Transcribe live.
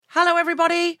Hello,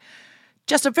 everybody.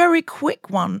 Just a very quick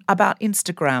one about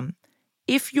Instagram.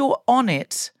 If you're on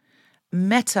it,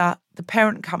 Meta, the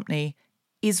parent company,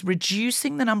 is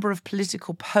reducing the number of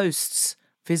political posts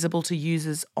visible to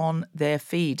users on their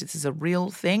feed. This is a real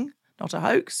thing, not a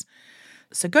hoax.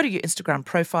 So go to your Instagram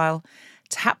profile,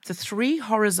 tap the 3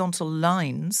 horizontal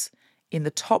lines in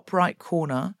the top right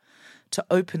corner to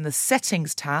open the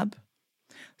Settings tab,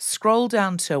 scroll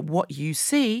down to What You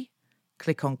See,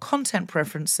 click on Content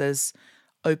Preferences,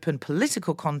 open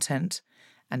Political Content,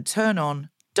 and turn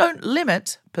on Don't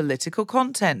Limit Political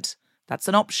Content. That's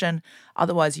an option.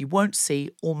 Otherwise, you won't see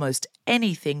almost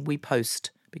anything we post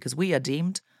because we are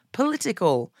deemed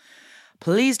political.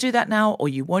 Please do that now, or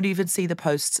you won't even see the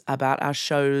posts about our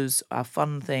shows, our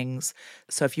fun things.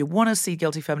 So if you want to see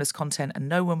Guilty Feminist content and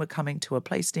know when we're coming to a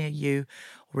place near you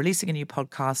or releasing a new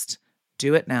podcast,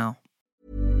 do it now.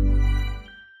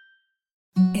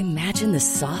 Imagine the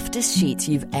softest sheets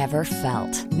you've ever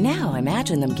felt. Now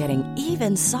imagine them getting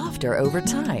even softer over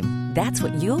time. That's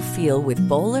what you'll feel with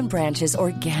Boll & Branch's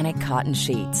organic cotton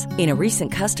sheets. In a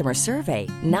recent customer survey,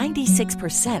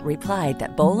 96% replied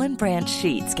that Boll & Branch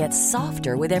sheets get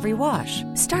softer with every wash.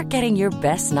 Start getting your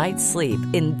best night's sleep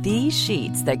in these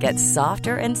sheets that get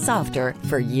softer and softer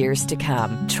for years to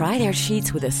come. Try their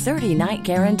sheets with a 30-night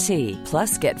guarantee.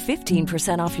 Plus, get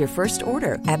 15% off your first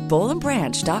order at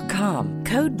bollandbranch.com.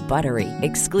 Code BUTTERY.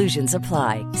 Exclusions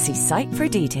apply. See site for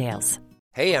details.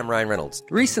 Hey, I'm Ryan Reynolds.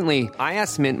 Recently, I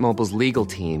asked Mint Mobile's legal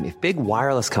team if big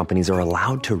wireless companies are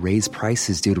allowed to raise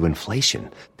prices due to inflation.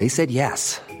 They said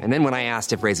yes. And then when I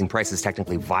asked if raising prices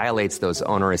technically violates those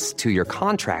onerous 2-year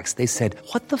contracts, they said,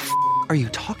 "What the f*** are you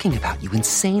talking about, you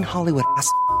insane Hollywood ass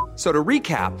f- So to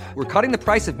recap, we're cutting the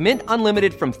price of Mint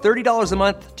Unlimited from $30 a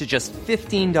month to just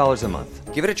 $15 a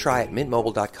month. Give it a try at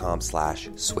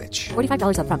mintmobile.com/switch.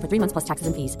 $45 up front for 3 months plus taxes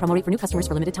and fees. Promo rate for new customers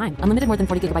for limited time. Unlimited more than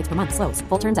 40 gigabytes per month. Slows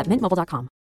full terms at mintmobile.com.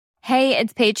 Hey,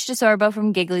 it's Paige DeSorbo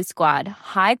from Giggly Squad.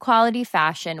 High quality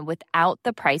fashion without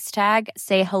the price tag.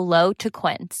 Say hello to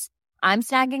Quince. I'm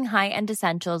snagging high-end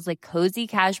essentials like cozy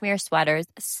cashmere sweaters,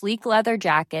 sleek leather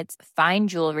jackets, fine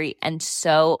jewelry, and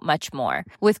so much more.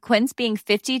 With Quince being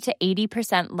 50 to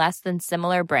 80% less than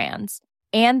similar brands.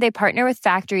 And they partner with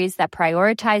factories that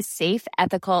prioritize safe,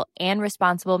 ethical, and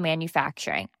responsible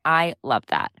manufacturing. I love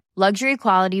that. Luxury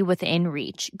quality within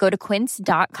reach. Go to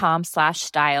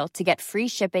quince.com/style to get free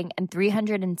shipping and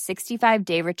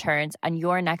 365-day returns on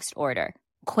your next order.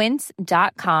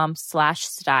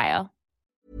 Quince.com/style.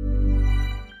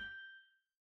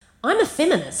 I'm a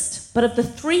feminist, but of the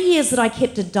 3 years that I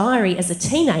kept a diary as a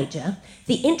teenager,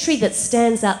 the entry that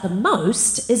stands out the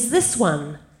most is this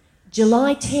one.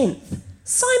 July 10th,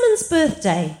 Simon's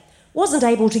birthday. Wasn't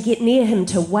able to get near him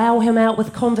to wow him out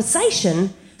with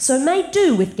conversation, so made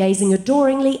do with gazing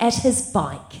adoringly at his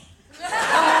bike.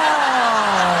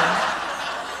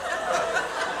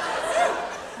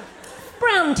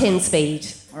 Brown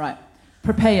 10-speed. All right,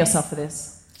 prepare yourself for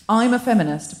this. I'm a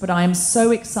feminist, but I am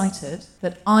so excited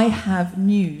that I have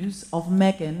news of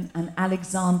Meghan and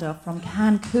Alexander from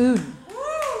Cancun.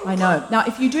 I know. Now,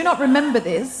 if you do not remember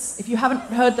this, if you haven't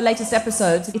heard the latest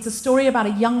episodes, it's a story about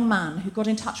a young man who got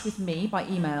in touch with me by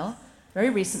email very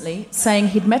recently saying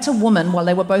he'd met a woman while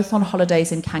they were both on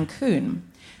holidays in Cancun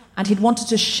and he'd wanted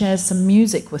to share some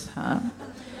music with her.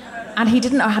 And he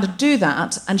didn't know how to do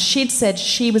that, and she'd said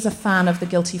she was a fan of The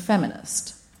Guilty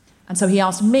Feminist. And so he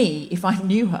asked me if I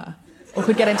knew her or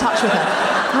could get in touch with her.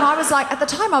 And I was like, at the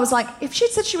time, I was like, if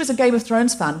she'd said she was a Game of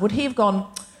Thrones fan, would he have gone,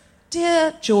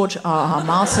 "Dear George R.R.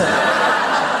 Martin,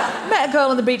 met a girl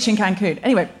on the beach in Cancun."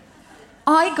 Anyway,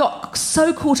 I got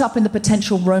so caught up in the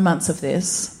potential romance of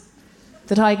this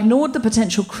that I ignored the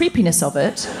potential creepiness of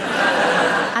it,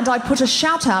 and I put a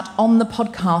shout out on the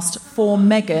podcast for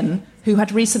Meghan, who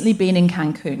had recently been in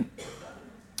Cancun.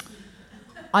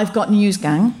 I've got news,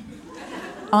 gang.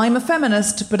 I'm a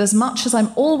feminist, but as much as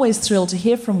I'm always thrilled to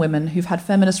hear from women who've had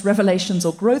feminist revelations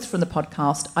or growth from the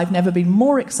podcast, I've never been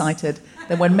more excited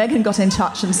than when Meghan got in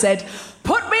touch and said,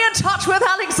 "Put me in touch with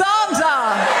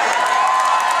Alexander!"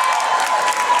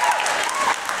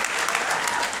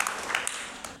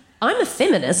 I'm a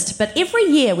feminist, but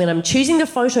every year when I'm choosing a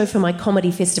photo for my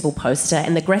comedy festival poster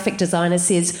and the graphic designer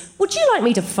says, "Would you like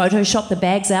me to Photoshop the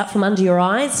bags out from under your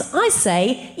eyes?" I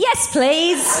say, "Yes,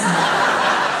 please."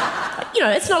 You know,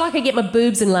 it's not like I get my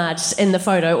boobs enlarged in the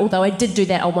photo, although I did do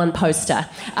that on one poster.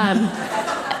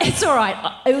 It's all right.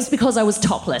 It was because I was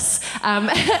topless.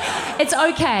 It's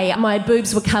okay. My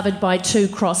boobs were covered by 2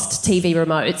 crossed TV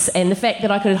remotes, and the fact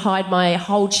that I could hide my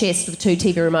whole chest with 2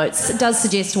 TV remotes does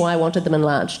suggest why I wanted them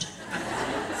enlarged.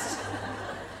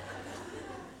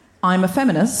 I'm a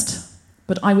feminist,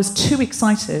 but I was too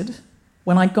excited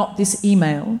when I got this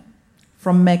email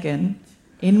from Meghan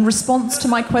in response to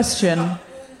my question,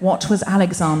 what was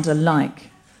Alexander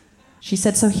like? She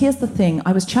said, so here's the thing.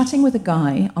 I was chatting with a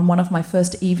guy on one of my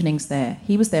first evenings there.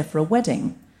 He was there for a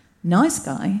wedding. Nice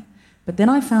guy. But then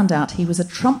I found out he was a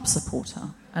Trump supporter.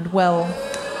 And, well,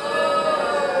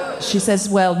 she says,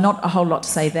 well, not a whole lot to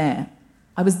say there.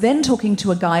 I was then talking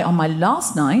to a guy on my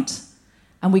last night,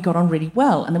 and we got on really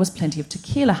well, and there was plenty of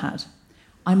tequila had.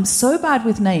 I'm so bad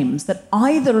with names that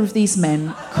either of these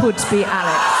men could be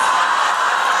Alex.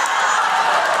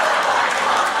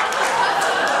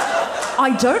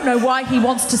 I don't know why he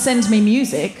wants to send me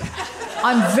music.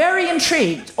 I'm very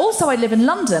intrigued. Also, I live in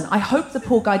London. I hope the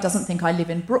poor guy doesn't think I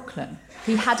live in Brooklyn.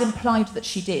 He had implied that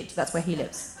she did. That's where he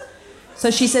lives.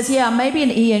 So she says, yeah, maybe an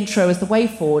E-intro is the way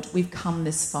forward. We've come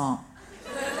this far.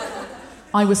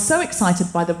 I was so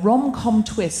excited by the rom-com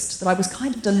twist that I was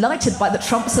kind of delighted by the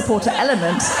Trump supporter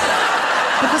element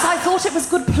because I thought it was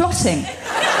good plotting.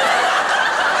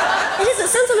 It is. It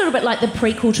sounds a little bit like the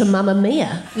prequel to Mamma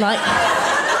Mia. Like...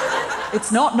 It's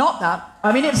not that.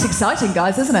 I mean, it's exciting,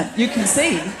 guys, isn't it? You can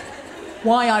see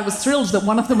why I was thrilled that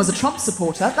one of them was a Trump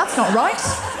supporter. That's not right.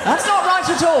 That's not right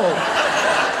at all.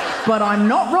 But I'm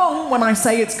not wrong when I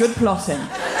say it's good plotting.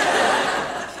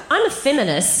 I'm a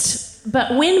feminist,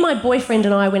 but when my boyfriend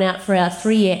and I went out for our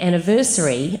 3-year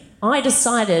anniversary, I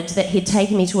decided that he'd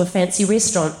taken me to a fancy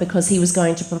restaurant because he was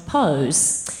going to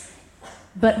propose.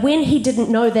 But when he didn't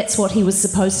know that's what he was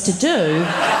supposed to do,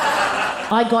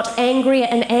 I got angrier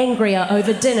and angrier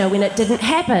over dinner when it didn't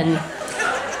happen.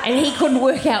 And he couldn't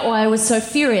work out why I was so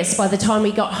furious by the time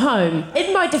we got home.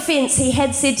 In my defence, he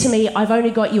had said to me, I've only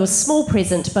got you a small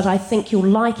present, but I think you'll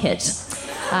like it.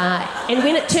 And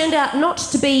when it turned out not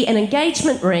to be an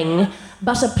engagement ring,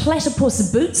 but a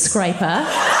platypus boot scraper,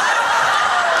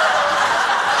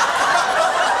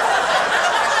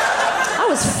 I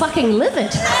was fucking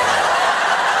livid.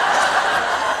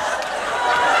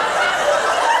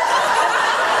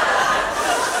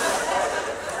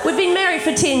 We've been married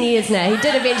for 10 years now. He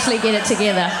did eventually get it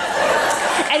together.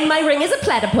 And my ring is a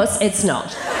platypus. It's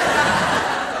not.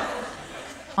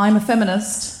 I'm a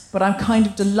feminist, but I'm kind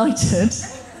of delighted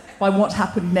by what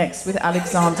happened next with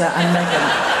Alexander and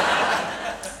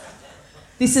Meghan.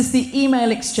 This is the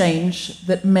email exchange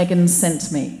that Meghan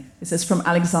sent me. This is from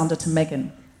Alexander to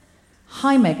Meghan.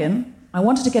 Hi, Meghan. I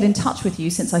wanted to get in touch with you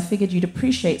since I figured you'd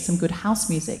appreciate some good house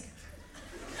music.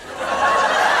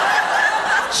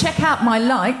 Check out my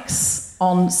likes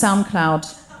on SoundCloud.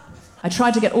 I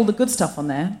tried to get all the good stuff on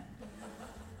there.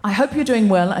 I hope you're doing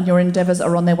well and your endeavours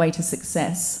are on their way to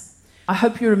success. I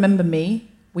hope you remember me.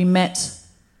 We met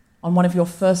on one of your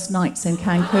first nights in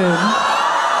Cancun.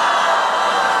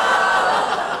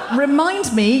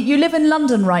 Remind me, you live in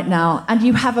London right now and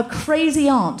you have a crazy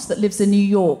aunt that lives in New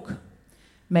York.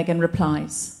 Meghan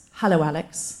replies, hello,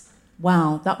 Alex.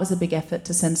 Wow, that was a big effort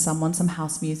to send someone some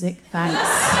house music. Thanks.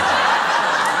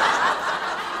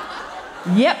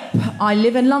 Yep, I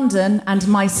live in London and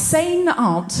my sane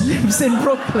aunt lives in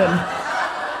Brooklyn.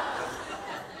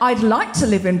 I'd like to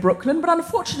live in Brooklyn, but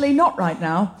unfortunately not right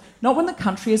now. Not when the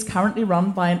country is currently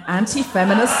run by an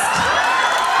anti-feminist,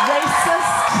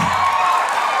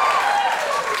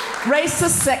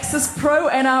 racist, sexist,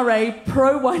 pro-NRA,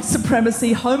 pro-white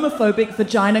supremacy, homophobic,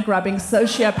 vagina-grabbing,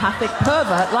 sociopathic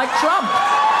pervert like Trump.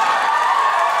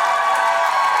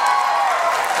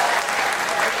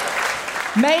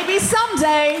 Maybe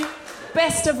someday.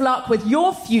 Best of luck with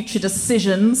your future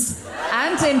decisions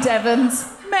and endeavours.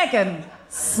 Meghan,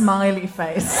 smiley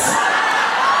face.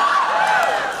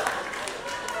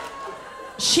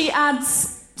 She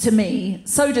adds to me,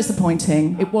 so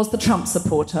disappointing, it was the Trump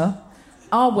supporter.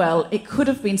 Ah, well, it could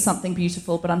have been something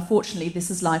beautiful, but unfortunately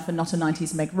this is life and not a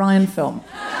 90s Meg Ryan film.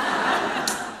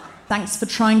 Thanks for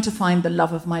trying to find the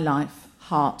love of my life.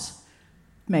 Heart.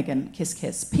 Meghan, kiss,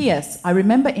 kiss. P.S. I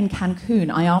remember in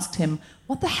Cancun, I asked him,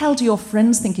 what the hell do your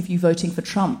friends think of you voting for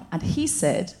Trump? And he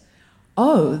said,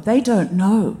 oh, they don't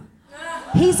know.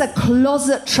 He's a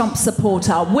closet Trump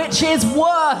supporter, which is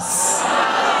worse.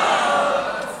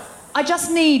 I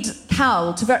just need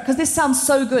Cal to because this sounds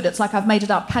so good, it's like I've made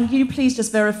it up. Can you please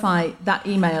just verify that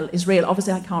email is real?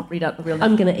 Obviously, I can't read out the real name.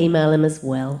 I'm going to email him as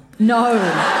well. No.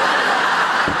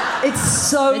 It's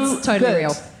so It's totally good.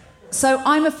 real. So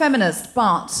I'm a feminist,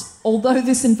 but although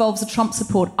this involves a Trump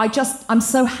support, I'm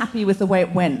so happy with the way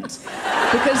it went.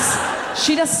 Because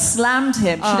she just slammed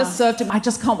him. She just served him. I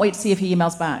just can't wait to see if he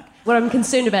emails back. What I'm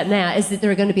concerned about now is that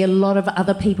there are going to be a lot of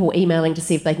other people emailing to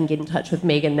see if they can get in touch with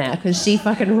Meghan now, because she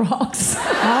fucking rocks.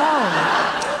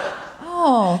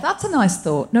 Oh, that's a nice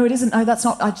thought. No, it isn't. No, that's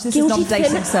not. This is not a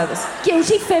dating service.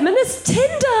 Guilty feminist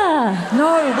Tinder.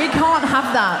 No, we can't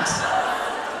have that.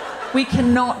 We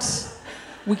cannot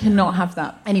have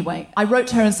that. Anyway, I wrote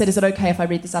to her and said, is it okay if I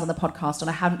read this out on the podcast? And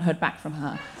I haven't heard back from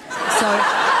her.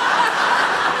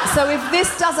 So if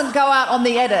this doesn't go out on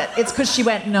the edit, it's because she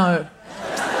went no.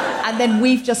 And then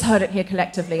we've just heard it here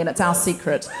collectively, and it's our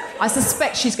secret. I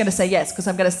suspect she's going to say yes, because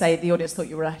I'm going to say the audience thought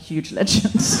you were a huge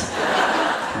legend.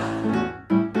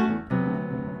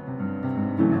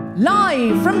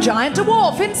 Live from Giant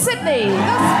Dwarf in Sydney,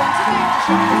 the Spontaneity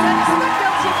Show presents The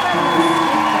Guilty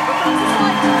Feminist.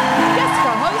 Guest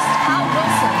co-host Al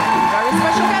Wilson, very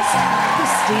special guest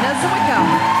Kristine Ziwica,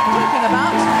 talking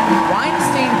about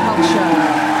Weinstein culture.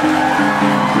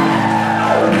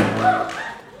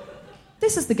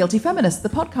 This is The Guilty Feminist, the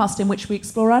podcast in which we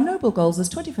explore our noble goals as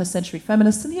 21st century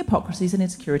feminists and the hypocrisies and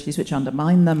insecurities which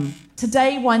undermine them.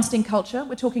 Today, Weinstein culture,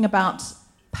 we're talking about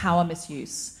power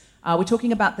misuse. We're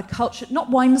talking about the culture, not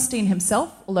Weinstein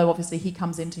himself, although obviously he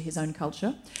comes into his own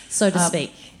culture. So to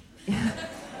speak.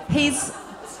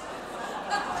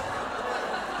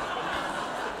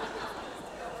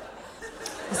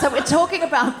 So we're talking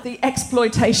about the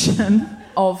exploitation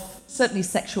of certainly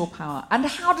sexual power, and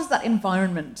how does that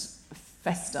environment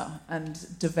fester and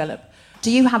develop?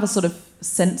 Do you have a sort of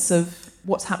sense of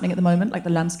what's happening at the moment, like the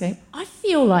landscape? I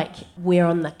feel like we're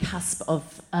on the cusp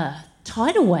of a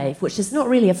tidal wave, which is not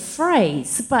really a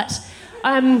phrase, but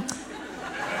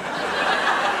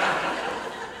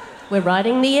we're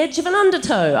riding the edge of an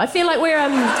undertow. I feel like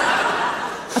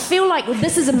I feel like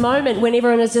this is a moment when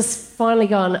everyone has just finally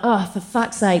gone, oh, for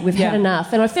fuck's sake, we've had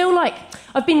enough. And I feel like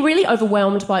I've been really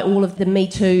overwhelmed by all of the Me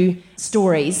Too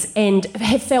stories and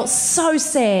have felt so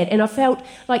sad. And I felt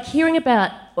like hearing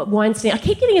about Weinstein, I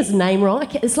keep getting his name wrong.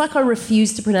 It's like I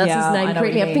refuse to pronounce his name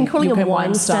correctly. I've been calling him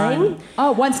Weinstein.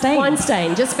 Oh, Weinstein.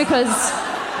 Weinstein, just because...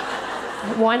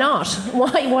 Why not?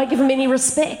 Why give him any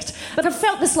respect? But I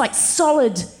felt this like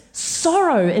solid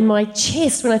sorrow in my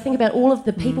chest when I think about all of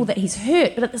the people that he's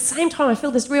hurt, but at the same time I feel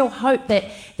this real hope that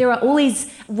there are all these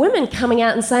women coming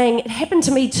out and saying it happened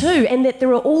to me too, and that there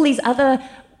are all these other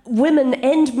women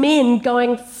and men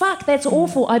going, fuck, that's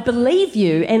awful, I believe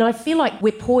you. And I feel like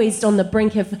we're poised on the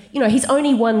brink of, he's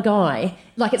only one guy.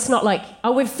 Like, it's not like,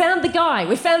 oh, we've found the guy,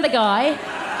 there's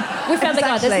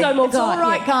no more it's guy. All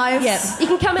right, guys. Yeah. You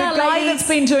can come out, ladies. The guy ladies. that's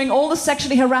been doing all the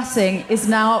sexually harassing is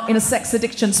now in a sex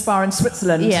addiction spa in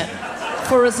Switzerland. Yeah.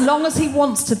 For as long as he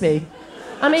wants to be.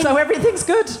 I mean, so everything's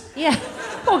good. Yeah.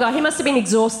 Poor guy, he must have been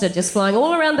exhausted just flying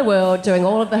all around the world, doing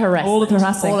all of the harassment. All of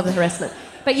the harassment.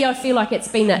 But yeah, I feel like it's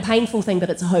been a painful thing,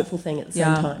 but it's a hopeful thing at the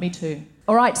same time. Me too.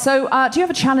 All right, so do you have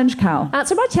a challenge, Cal?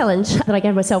 So my challenge that I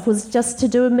gave myself was just to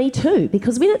do a Me Too,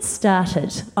 because when it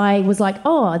started, I was like,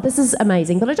 oh, this is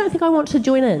amazing, but I don't think I want to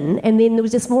join in. And then there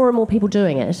was just more and more people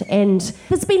doing it. And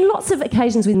there's been lots of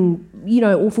occasions when,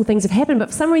 awful things have happened, but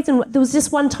for some reason there was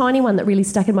just one tiny one that really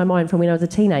stuck in my mind from when I was a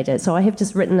teenager. So I have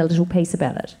just written a little piece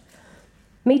about it.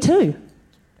 Me too.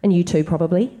 And you too,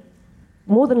 probably.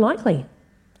 More than likely.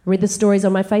 Read the stories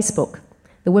on my Facebook.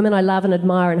 The women I love and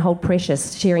admire and hold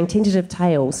precious, sharing tentative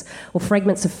tales or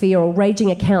fragments of fear or raging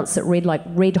accounts that read like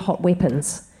red-hot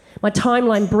weapons. My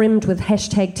timeline brimmed with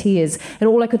hashtag tears, and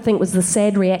all I could think was the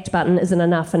sad react button isn't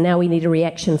enough, and now we need a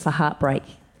reaction for heartbreak.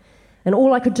 And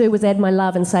all I could do was add my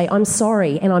love and say, I'm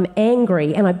sorry, and I'm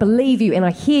angry, and I believe you, and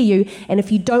I hear you, and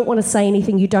if you don't want to say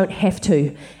anything, you don't have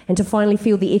to, and to finally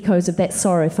feel the echoes of that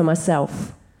sorrow for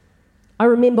myself. I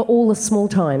remember all the small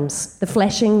times, the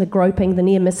flashing, the groping, the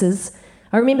near misses.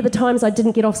 I remember the times I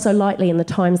didn't get off so lightly and the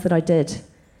times that I did.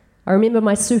 I remember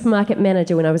my supermarket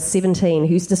manager when I was 17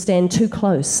 who used to stand too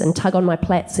close and tug on my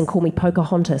plaits and call me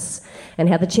Pocahontas, and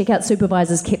how the checkout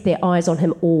supervisors kept their eyes on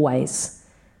him always.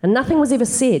 And nothing was ever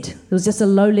said. There was just a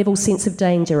low-level sense of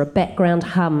danger, a background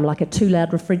hum like a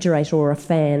too-loud refrigerator or a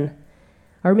fan.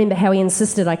 I remember how he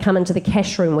insisted I come into the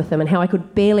cash room with him and how I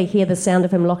could barely hear the sound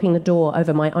of him locking the door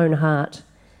over my own heart.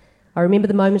 I remember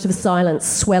the moment of silence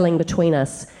swelling between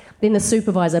us. Then the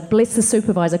supervisor, bless the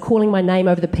supervisor, calling my name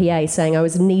over the PA, saying I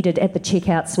was needed at the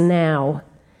checkouts now.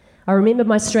 I remember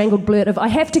my strangled blurt of, I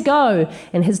have to go,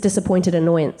 and his disappointed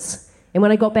annoyance. And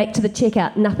when I got back to the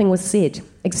checkout, nothing was said,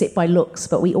 except by looks,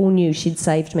 but we all knew she'd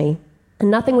saved me.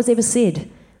 And nothing was ever said. There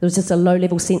was just a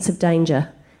low-level sense of danger,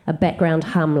 a background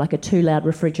hum like a too-loud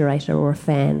refrigerator or a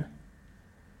fan.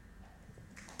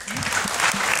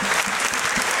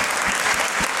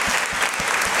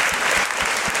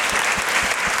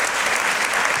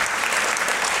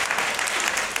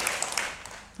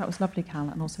 That was lovely, Cal,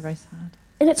 and also very sad.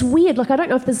 And it's weird, like I don't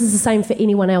know if this is the same for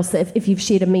anyone else, that if you've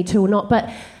shared a Me Too or not, but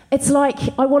it's like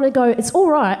I want to go, it's all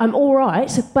right, I'm all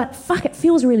right, but fuck, it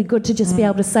feels really good to just be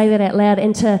able to say that out loud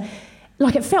and to,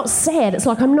 like it felt sad. It's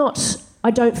like I'm not I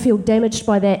don't feel damaged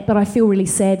by that, but I feel really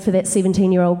sad for that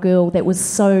 17-year-old girl that was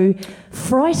so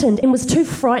frightened and was too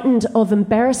frightened of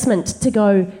embarrassment to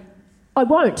go, I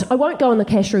won't go in the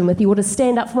cash room with you or to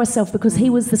stand up for myself, because he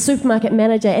was the supermarket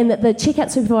manager, and that the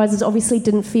checkout supervisors obviously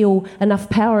didn't feel enough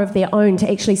power of their own to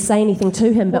actually say anything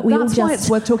to him. But that's why it's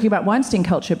worth talking about Weinstein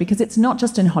culture, because it's not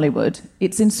just in Hollywood,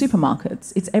 it's in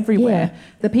supermarkets, it's everywhere. Yeah.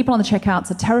 The people on the checkouts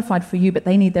are terrified for you, but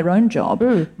they need their own job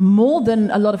more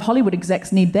than a lot of Hollywood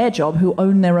execs need their job, who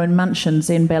own their own mansions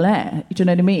in Bel Air. Do you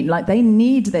know what I mean? Like, they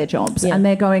need their jobs, and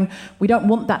they're going, we don't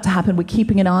want that to happen, we're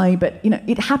keeping an eye, but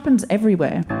it happens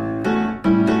everywhere.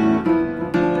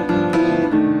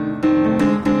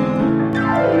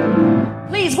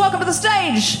 Please welcome to the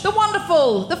stage the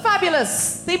wonderful, the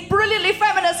fabulous, the brilliantly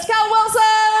feminist Cal Wilson!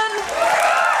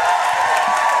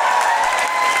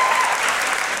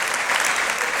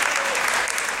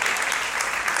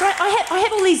 Right, I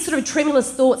have all these sort of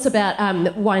tremulous thoughts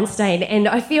about Weinstein, and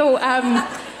I feel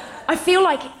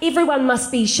like everyone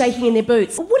must be shaking in their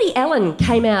boots. Woody Allen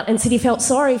came out and said he felt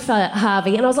sorry for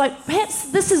Harvey, and I was like,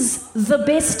 perhaps this is the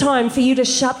best time for you to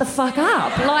shut the fuck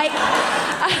up. Like,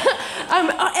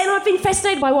 and I've been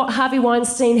fascinated by what Harvey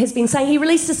Weinstein has been saying. He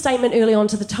released a statement early on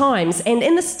to the Times, and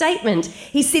in the statement,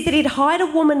 he said that he'd hired a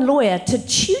woman lawyer to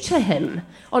tutor him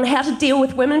on how to deal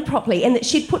with women properly, and that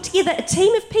she'd put together a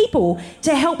team of people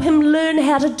to help him learn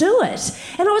how to do it.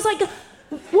 And I was like,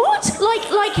 what?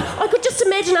 Like, I could just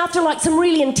imagine after some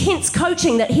really intense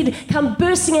coaching that he'd come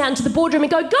bursting out into the boardroom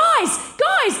and go, guys,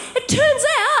 it turns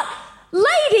out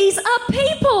ladies are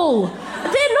people.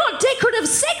 They're not decorative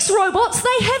sex robots,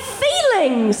 they have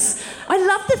feelings. I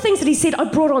love the things that he said. I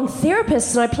brought on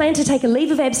therapists and I plan to take a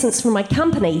leave of absence from my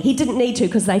company. He didn't need to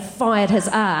because they fired his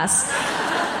ass.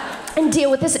 And deal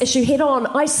with this issue head on.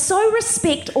 I so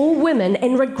respect all women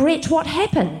and regret what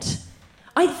happened.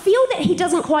 I feel that he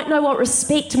doesn't quite know what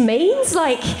respect means.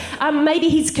 Maybe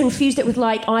he's confused it with,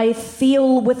 I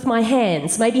feel with my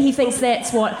hands. Maybe he thinks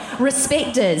that's what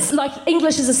respect is.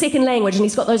 English is a second language, and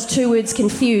he's got those two words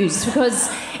confused, because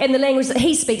in the language that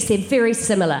he speaks, they're very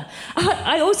similar.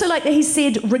 I also like that he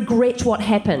said, regret what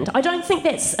happened. I don't think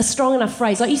that's a strong enough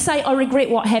phrase. You say, I regret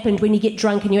what happened when you get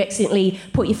drunk and you accidentally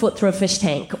put your foot through a fish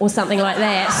tank, or something like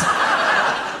that.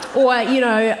 Or,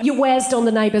 you wazzed on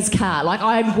the neighbour's car.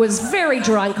 I was very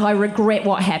drunk, I regret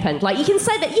what happened. You can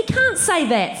say that. You can't say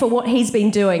that for what he's been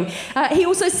doing. He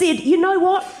also said, you know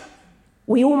what?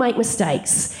 We all make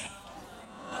mistakes.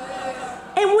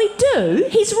 And we do.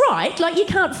 He's right. You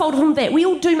can't fault him for that. We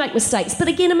all do make mistakes. But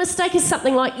again, a mistake is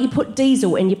something like you put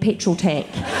diesel in your petrol tank.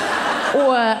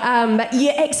 Or you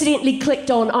accidentally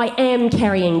clicked on, I am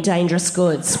carrying dangerous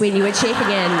goods, when you were checking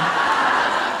in.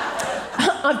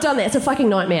 I've done that. It's a fucking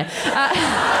nightmare.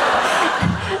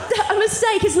 A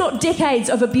mistake is not decades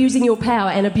of abusing your power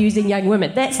and abusing young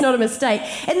women. That's not a mistake.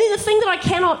 And then the thing that I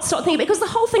cannot stop thinking about, because the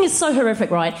whole thing is so horrific,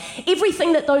 right?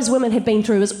 Everything that those women have been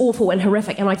through is awful and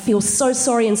horrific, and I feel so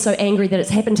sorry and so angry that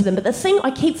it's happened to them. But the thing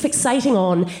I keep fixating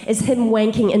on is him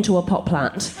wanking into a pot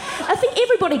plant. I think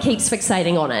everybody keeps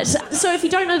fixating on it. So if you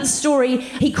don't know the story,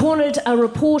 he cornered a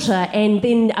reporter and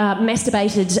then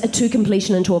masturbated to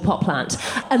completion into a pot plant.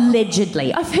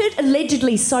 Allegedly. I've heard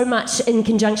allegedly so much in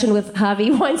conjunction with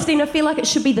Harvey Weinstein. I feel like it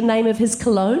should be the name of his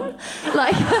cologne.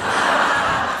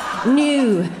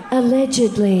 New,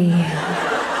 allegedly,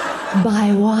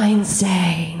 by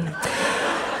Weinstein.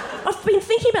 I've been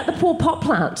thinking about the poor pot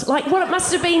plant, what it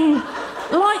must have been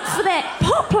like for that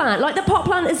pot plant. The pot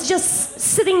plant is just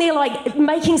sitting there,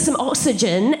 making some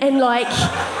oxygen and,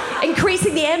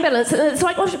 increasing the ambulance. And it's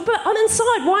but I'm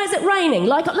inside, why is it raining?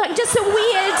 Just a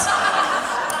weird...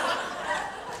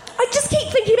 I just keep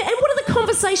thinking about, and what are the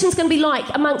conversations going to be like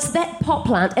amongst that pot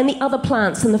plant and the other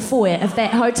plants in the foyer of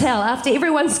that hotel after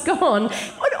everyone's gone? And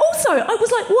also, I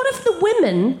was like, what if the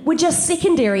women were just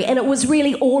secondary and it was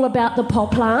really all about the pot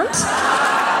plant?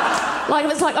 It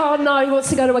was oh no, he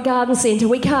wants to go to a garden centre,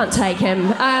 we can't take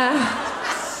him.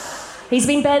 He's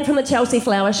been banned from the Chelsea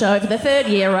Flower Show for the third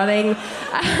year running.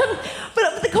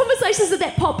 But the conversations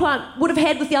that pot plant would have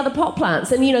had with the other pot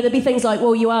plants, and there'd be things like,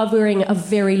 well, you are wearing a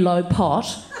very low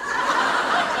pot.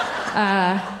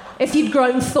 If you'd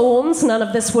grown thorns, none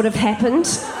of this would have happened.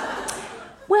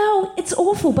 Well, it's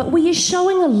awful, but were you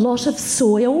showing a lot of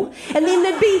soil? And then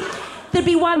there'd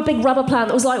be one big rubber plant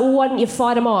that was like, well, why didn't you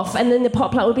fight him off? And then the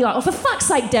pot plant would be like, oh, for fuck's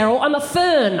sake, Daryl, I'm a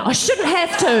fern. I shouldn't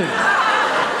have to.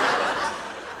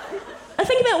 I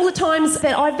think about all the times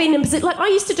that I've been in position. Like, I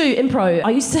used to do improv.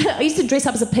 I used to dress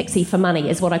up as a pixie for money,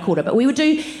 is what I called it. But we would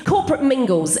do corporate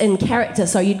mingles in character.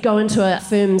 So you'd go into a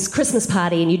firm's Christmas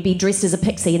party and you'd be dressed as a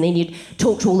pixie, and then you'd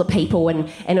talk to all the people, and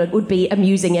it would be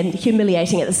amusing and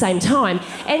humiliating at the same time.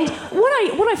 And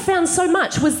what I found so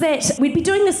much was that we'd be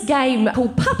doing this game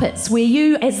called Puppets, where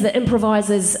you, as the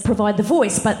improvisers, provide the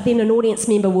voice, but then an audience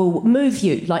member will move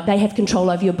you, like they have control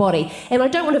over your body. And I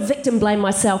don't want to victim blame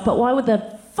myself, but why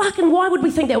would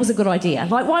we think that was a good idea?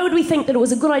 Like, why would we think that it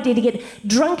was a good idea to get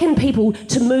drunken people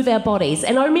to move our bodies?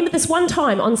 And I remember this one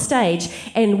time on stage,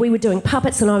 and we were doing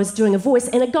puppets, and I was doing a voice,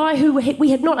 and a guy who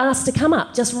we had not asked to come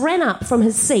up just ran up from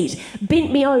his seat,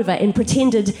 bent me over, and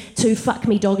pretended to fuck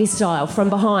me doggy style from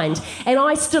behind. And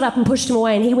I stood up and pushed him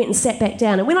away, and he went and sat back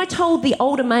down. And when I told the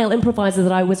older male improviser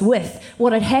that I was with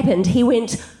what had happened, he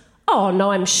went, "Oh,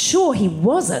 no, I'm sure he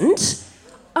wasn't.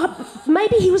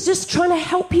 Maybe he was just trying to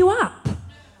help you up."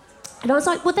 And I was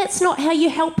like, well, that's not how you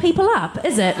help people up,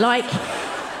 is it? Like,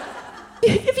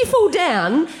 if you fall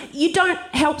down, you don't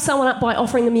help someone up by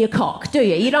offering them your cock, do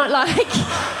you? You don't like,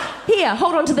 here,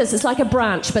 hold on to this, it's like a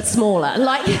branch but smaller.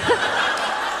 Like,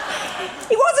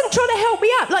 he wasn't trying to help me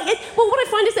up. Like, what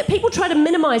I find is that people try to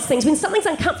minimise things. When something's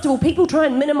uncomfortable, people try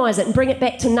and minimise it and bring it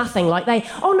back to nothing. Like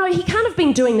oh no, he can't have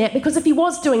been doing that, because if he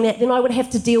was doing that, then I would have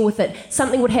to deal with it.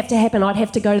 Something would have to happen. I'd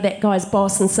have to go to that guy's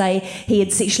boss and say he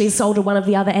had sexually assaulted one of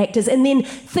the other actors, and then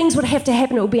things would have to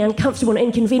happen. It would be uncomfortable and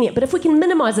inconvenient. But if we can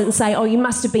minimise it and say, oh, you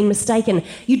must have been mistaken,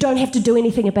 you don't have to do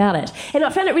anything about it. And I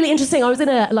found it really interesting. I was in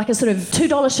a sort of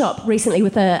 $2 shop recently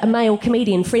with a male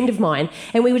comedian friend of mine,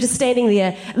 and we were just standing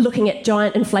there looking at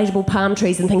giant inflatable palm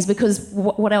trees and things, because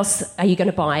what else are you going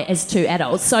to buy as two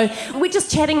adults? So we're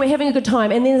just chatting, we're having a good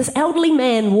time, and then this elderly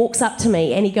man walks up to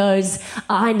me and he goes,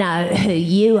 "I know who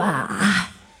you are.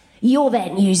 You're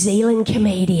that New Zealand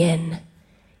comedian.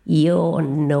 You're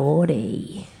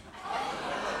naughty."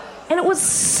 And it was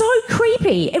so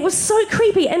creepy. It was so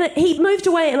creepy. And he moved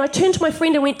away, and I turned to my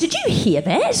friend and went, "Did you hear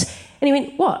that?" And he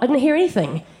went, "What? I didn't hear anything."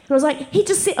 And I was like, he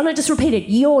just said, and I just repeated,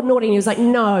 "You're naughty." And he was like,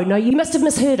 no, you must have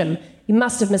misheard him. You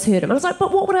must have misheard him. And I was like,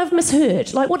 but what would I have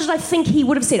misheard? Like, what did I think he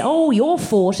would have said? "Oh, you're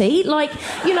 40. Like,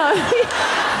 you know,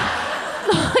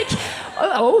 like,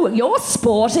 oh, you're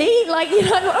sporty. Like, you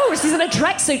know, oh, she's in a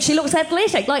tracksuit. She looks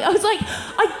athletic." Like, I was like,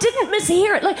 I didn't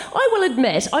mishear it. Like, I will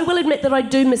admit that I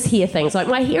do mishear things. Like,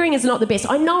 my hearing is not the best.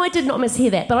 I know I did not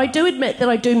mishear that, but I do admit that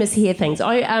I do mishear things.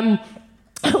 I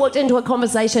walked into a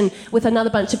conversation with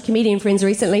another bunch of comedian friends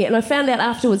recently, and I found out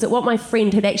afterwards that what my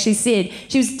friend had actually said,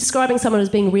 she was describing someone as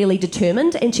being really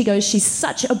determined, and she goes, "She's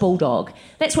such a bulldog."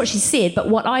 That's what she said, but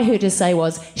what I heard her say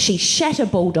was, "She shat a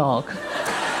bulldog."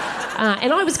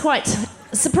 And I was quite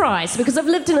surprised, because I've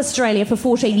lived in Australia for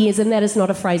 14 years, and that is not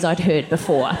a phrase I'd heard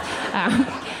before.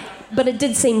 But it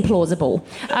did seem plausible.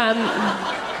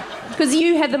 Because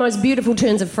you have the most beautiful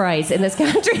turns of phrase in this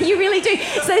country. You really do.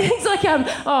 So things like,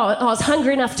 I was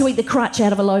hungry enough to eat the crutch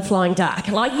out of a low-flying duck.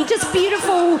 Like, you're just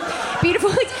beautiful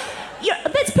things. Yeah,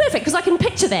 that's perfect, because I can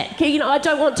picture that. You know, I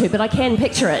don't want to, but I can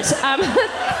picture it.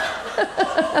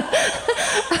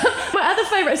 My other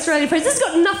favourite Australian phrase, this has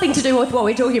got nothing to do with what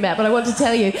we're talking about, but I want to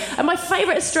tell you. And my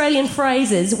favourite Australian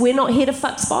phrase is, "We're not here to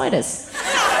fuck spiders."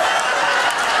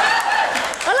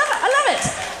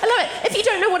 If you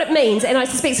don't know what it means, and I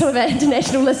suspect some of our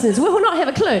international listeners will not have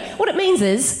a clue, what it means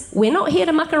is, we're not here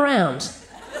to muck around.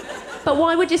 But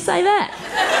why would you say that?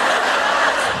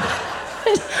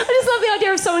 I just love the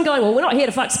idea of someone going, "Well, we're not here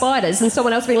to fuck spiders," and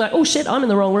someone else being like, "Oh shit, I'm in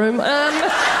the wrong room."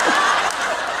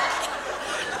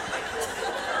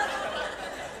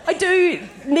 I do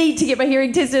need to get my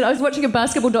hearing tested. I was watching a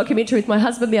basketball documentary with my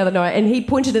husband the other night, and he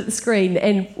pointed at the screen,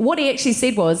 and what he actually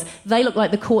said was, "They look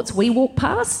like the courts we walk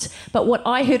past," but what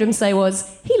I heard him say was,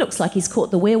 "He looks like he's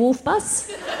caught the werewolf bus."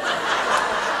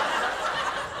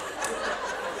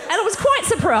 And I was quite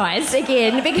surprised,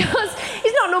 again, because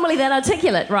he's not normally that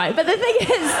articulate, right? But the thing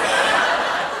is,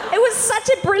 it was such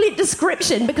a brilliant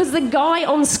description, because the guy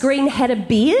on screen had a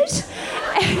beard.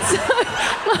 And so,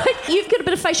 like, you've got a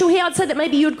bit of facial hair. I'd say that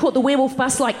maybe you had caught the werewolf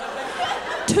bus, like,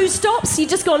 2 stops. You'd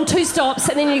just gone 2 stops,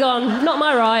 and then you'd gone, "Not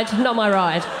my ride, not my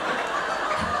ride."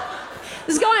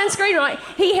 This guy on screen, right,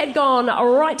 he had gone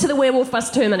right to the werewolf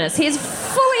bus terminus. He is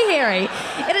fully hairy.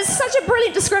 It is such a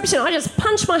brilliant description. I just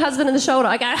punched my husband in the shoulder.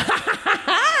 I go, "Ha, ha,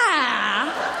 ha!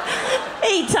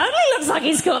 He totally looks like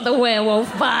he's caught the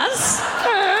werewolf bus."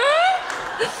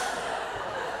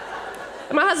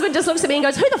 And my husband just looks at me and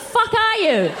goes, "Who the fuck are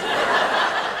you?"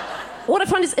 What I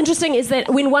find is interesting is that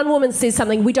when one woman says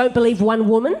something, we don't believe one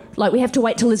woman. Like, we have to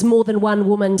wait till there's more than one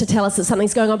woman to tell us that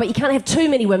something's going on, but you can't have too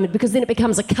many women because then it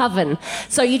becomes a coven.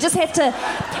 So you just have to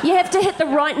hit the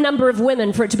right number of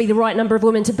women for it to be the right number of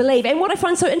women to believe. And what I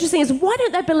find so interesting is, why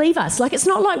don't they believe us? Like, it's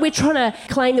not like we're trying to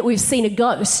claim that we've seen a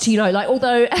ghost, like,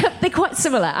 although they're quite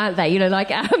similar, aren't they?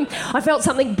 I felt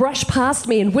something brush past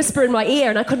me and whisper in my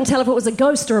ear, and I couldn't tell if it was a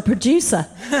ghost or a producer.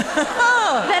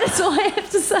 That is all I have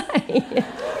to say.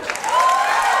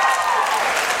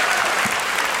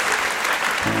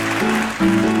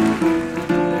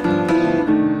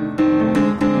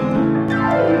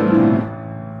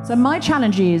 So my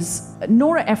challenge is,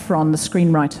 Nora Ephron, the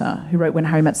screenwriter who wrote When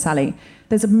Harry Met Sally,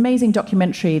 there's an amazing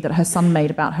documentary that her son made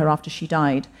about her after she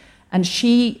died. And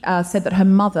she said that her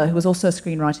mother, who was also a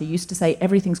screenwriter, used to say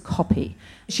everything's copy.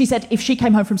 She said if she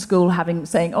came home from school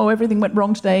saying, oh, everything went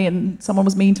wrong today and someone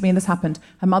was mean to me and this happened,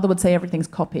 her mother would say everything's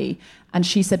copy. And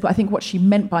she said, I think what she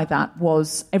meant by that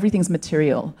was everything's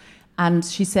material. And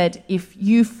she said, if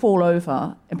you fall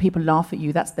over and people laugh at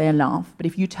you, that's their laugh. But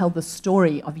if you tell the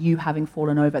story of you having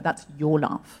fallen over, that's your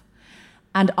laugh.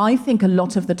 And I think a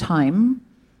lot of the time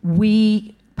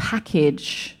we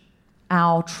package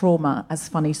our trauma as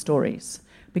funny stories.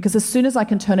 Because as soon as I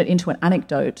can turn it into an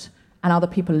anecdote and other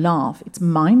people laugh, it's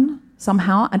mine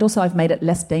somehow. And also I've made it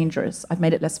less dangerous. I've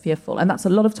made it less fearful. And that's a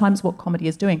lot of times what comedy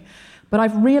is doing. But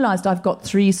I've realized I've got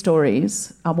 3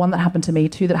 stories, one that happened to me,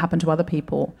 2 that happened to other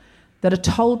people, that are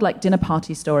told like dinner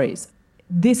party stories.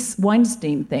 This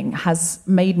Weinstein thing has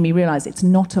made me realize it's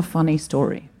not a funny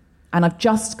story. And I've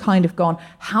just kind of gone,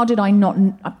 how did I not...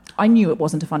 I knew it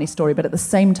wasn't a funny story, but at the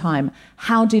same time,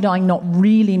 how did I not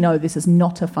really know this is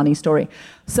not a funny story?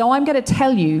 So I'm going to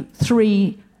tell you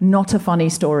 3 not a funny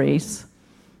stories.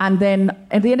 And then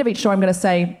at the end of each story, I'm going to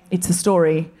say, it's a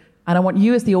story. And I want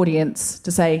you as the audience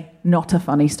to say, not a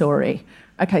funny story.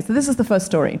 Okay, so this is the first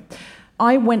story.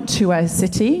 I went to a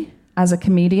city as a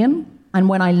comedian, and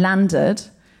when I landed,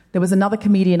 there was another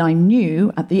comedian I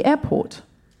knew at the airport.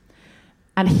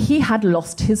 And he had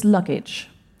lost his luggage.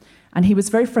 And he was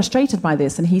very frustrated by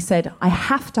this, and he said, I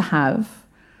have to have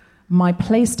my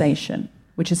PlayStation,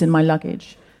 which is in my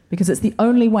luggage, because it's the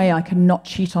only way I can not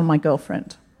cheat on my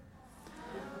girlfriend.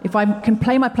 If I can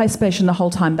play my PlayStation the whole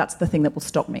time, that's the thing that will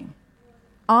stop me.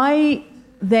 I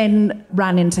then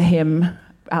ran into him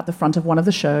at the front of one of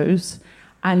the shows,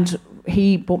 and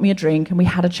he bought me a drink, and we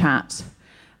had a chat.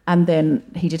 And then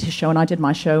he did his show, and I did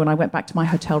my show, and I went back to my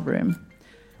hotel room.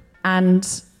 And,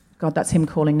 God, that's him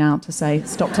calling now to say,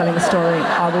 stop telling the story,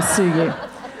 I will sue you.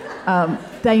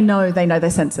 They know, they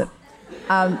sense it.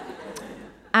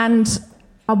 And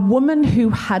a woman who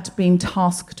had been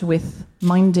tasked with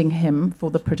minding him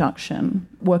for the production,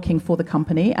 working for the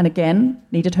company, and again,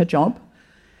 needed her job,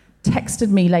 texted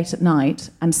me late at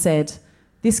night and said,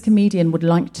 this comedian would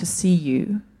like to see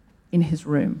you in his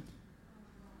room.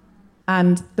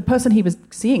 And the person he was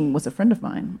seeing was a friend of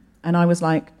mine. And I was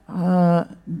like,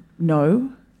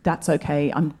 no, that's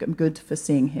okay. I'm good for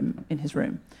seeing him in his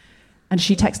room. And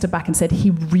she texted back and said, he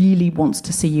really wants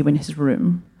to see you in his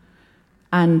room.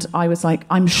 And I was like,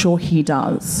 I'm sure he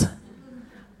does.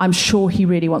 I'm sure he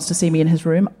really wants to see me in his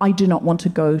room. I do not want to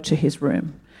go to his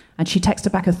room. And she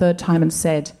texted back a third time and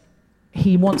said,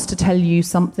 he wants to tell you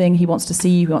something, he wants to see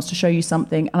you, he wants to show you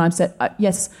something. And I said,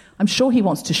 yes, I'm sure he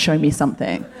wants to show me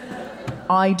something.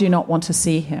 I do not want to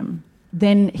see him.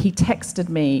 Then he texted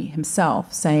me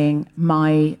himself saying,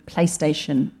 my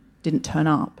PlayStation didn't turn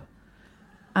up.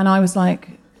 And I was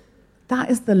like, that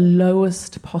is the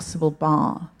lowest possible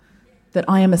bar, that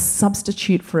I am a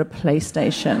substitute for a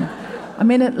PlayStation. I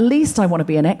mean, at least I want to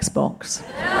be an Xbox.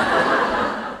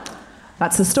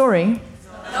 That's the story.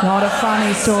 Not a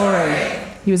funny story.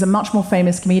 He was a much more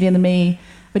famous comedian than me,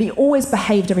 but he always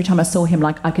behaved every time I saw him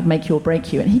like I could make you or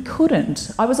break you, and he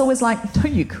couldn't. I was always like, no,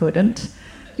 you couldn't.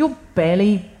 You're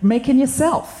barely making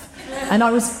yourself. And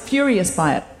I was furious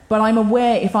by it. But I'm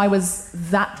aware if I was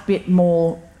that bit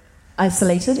more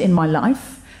isolated in my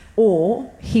life, or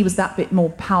he was that bit more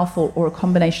powerful, or a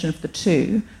combination of the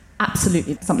two,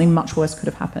 absolutely something much worse could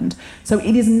have happened. So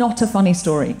it is not a funny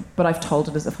story, but I've told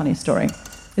it as a funny story.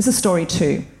 It's a story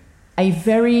too. A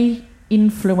very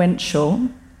influential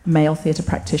male theatre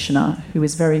practitioner who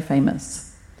is very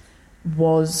famous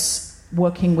was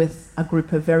working with a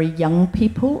group of very young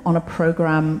people on a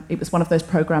program. It was one of those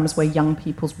programs where young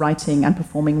people's writing and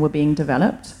performing were being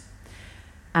developed.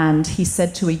 And he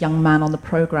said to a young man on the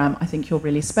program, I think you're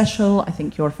really special. I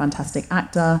think you're a fantastic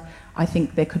actor. I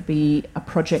think there could be a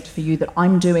project for you that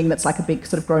I'm doing that's like a big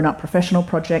sort of grown-up professional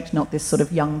project, not this sort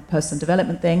of young person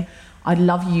development thing. I'd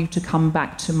love you to come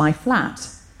back to my flat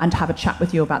and have a chat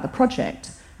with you about the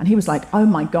project. And he was like, oh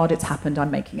my God, it's happened, I'm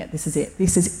making it. This is it.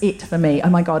 This is it for me. Oh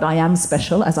my God, I am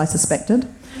special, as I suspected.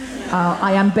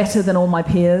 I am better than all my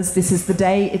peers. This is the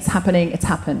day, it's happening, it's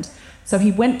happened. So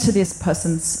he went to this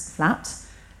person's flat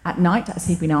at night, as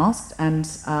he'd been asked, and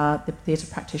the theatre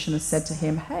practitioner said to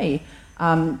him, hey,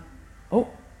 oh,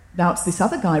 now it's this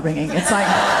other guy ringing. It's like,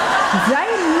 they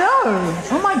know.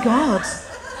 Oh my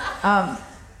God.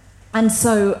 And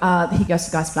so he goes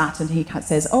to the guy's flat and he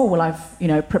says, oh, well,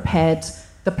 I've prepared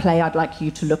the play I'd like you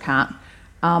to look at,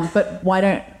 but why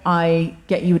don't I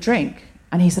get you a drink?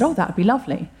 And he said, oh, that would be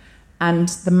lovely. And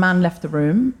the man left the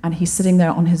room and he's sitting there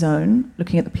on his own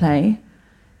looking at the play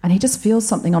and he just feels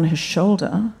something on his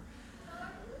shoulder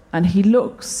and he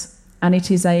looks and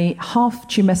it is a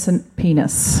half-tumescent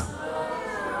penis.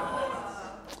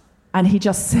 And he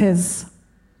just says,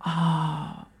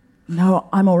 no,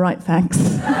 I'm all right, thanks.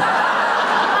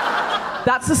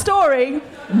 That's a story,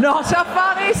 not a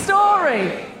funny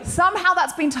story. Somehow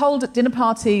that's been told at dinner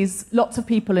parties. Lots of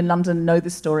people in London know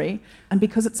this story. And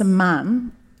because it's a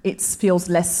man, it feels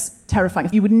less terrifying.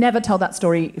 You would never tell that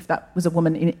story if that was a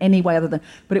woman in any way other than...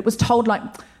 But it was told like,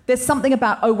 there's something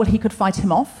about, oh, well, he could fight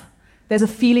him off. There's a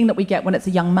feeling that we get when it's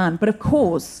a young man. But of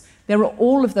course, there are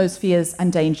all of those fears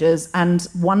and dangers, and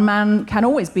one man can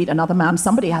always beat another man.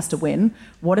 Somebody has to win.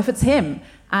 What if it's him?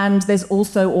 And there's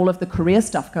also all of the career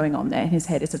stuff going on there in his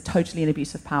head. It's totally an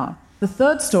abuse of power. The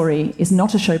third story is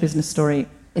not a show business story.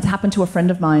 It happened to a friend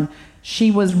of mine.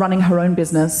 She was running her own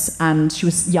business, and she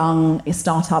was young, a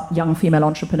startup, young female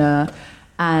entrepreneur.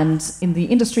 And in the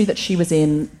industry that she was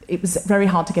in, it was very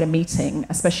hard to get a meeting,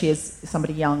 especially as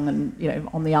somebody young and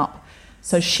on the up.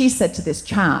 So she said to this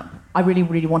chap, I really,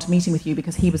 really want a meeting with you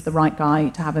because he was the right guy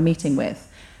to have a meeting with.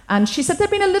 And she said there'd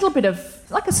been a little bit of,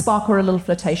 like a spark or a little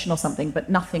flirtation or something, but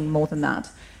nothing more than that.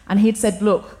 And he'd said,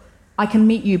 look, I can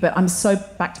meet you, but I'm so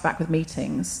back-to-back with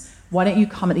meetings. Why don't you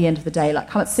come at the end of the day? Like,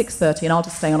 come at 6:30 and I'll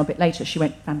just stay on a bit later. She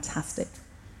went, fantastic.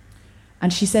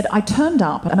 And she said, I turned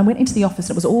up and I went into the office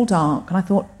and it was all dark. And I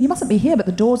thought, you mustn't be here, but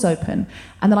the door's open.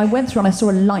 And then I went through and I saw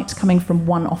a light coming from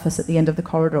one office at the end of the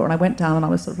corridor. And I went down and I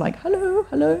was sort of like, hello,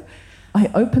 hello.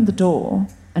 I opened the door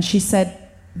and she said,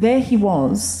 there he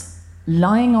was,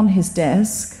 lying on his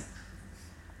desk,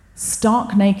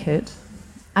 stark naked,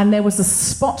 and there was a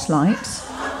spotlight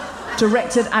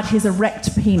directed at his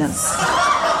erect penis.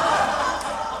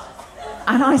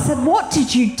 And I said, what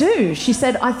did you do? She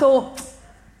said, I thought,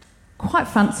 quite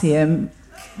fancy him.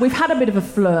 We've had a bit of a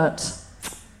flirt.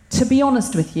 To be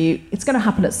honest with you, it's going to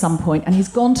happen at some point, and he's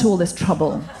gone to all this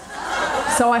trouble.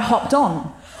 So I hopped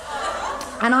on.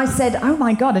 And I said, oh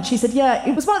my God. And she said, yeah,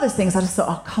 it was one of those things. I just thought,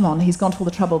 oh, come on, he's gone to all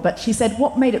the trouble. But she said,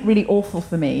 what made it really awful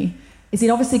for me is he'd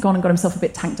obviously gone and got himself a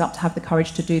bit tanked up to have the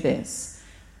courage to do this.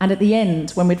 And at the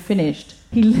end, when we'd finished,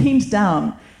 he leaned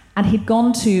down and he'd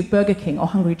gone to Burger King or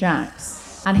Hungry Jack's.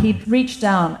 And he'd reached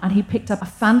down and he picked up a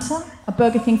Fanta, a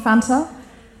Burger King Fanta,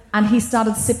 and he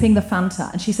started sipping the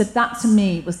Fanta. And she said, that to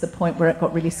me was the point where it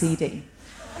got really seedy.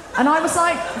 And I was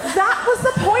like, that was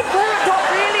the point where it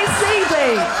got really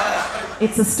seedy.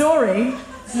 It's a story.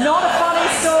 It's not a funny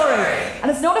story.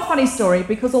 And it's not a funny story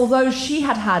because although she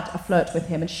had had a flirt with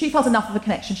him and she felt enough of a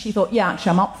connection, she thought, yeah,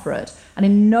 actually, I'm up for it. And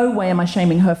in no way am I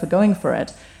shaming her for going for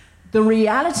it. The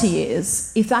reality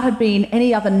is, if that had been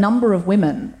any other number of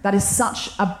women, that is such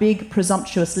a big,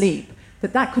 presumptuous leap,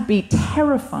 that could be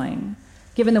terrifying,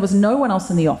 given there was no one else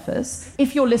in the office.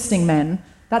 If you're listening, men,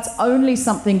 that's only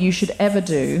something you should ever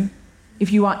do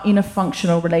if you are in a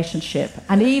functional relationship.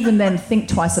 And even then, think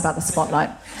twice about the spotlight.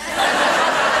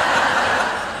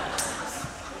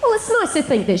 Well, it's nice to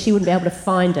think that she wouldn't be able to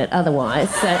find it otherwise.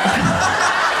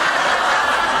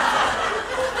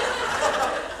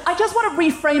 I just want to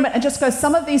reframe it and just go,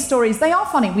 some of these stories, they are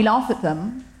funny, we laugh at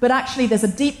them, but actually there's a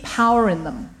deep power in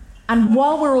them. And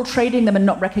while we're all trading them and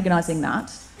not recognising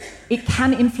that, it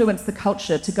can influence the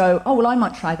culture to go, oh, well, I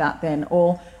might try that then.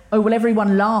 Or, oh, well,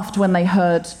 everyone laughed when they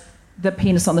heard the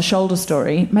penis on the shoulder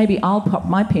story. Maybe I'll pop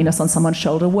my penis on someone's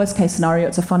shoulder. Worst case scenario,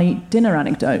 it's a funny dinner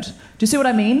anecdote. Do you see what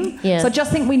I mean? Yeah. So I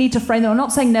just think we need to frame them. I'm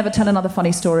not saying never tell another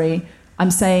funny story.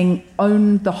 I'm saying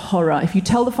own the horror. If you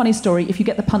tell the funny story, if you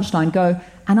get the punchline, go,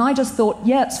 and I just thought,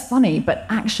 yeah, it's funny, but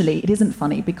actually it isn't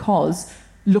funny because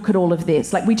look at all of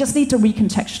this. Like, we just need to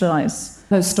recontextualise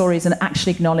those stories and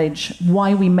actually acknowledge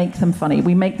why we make them funny.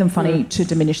 We make them funny to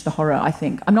diminish the horror, I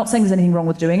think. I'm not saying there's anything wrong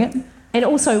with doing it. And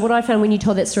also, what I found when you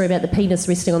told that story about the penis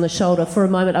resting on the shoulder, for a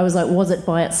moment I was like, was it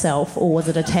by itself or was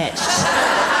it attached?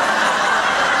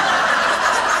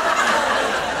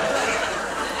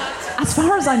 As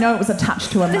far as I know, it was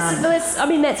attached to a man. That's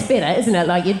better, isn't it?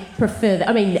 Like, you'd prefer that.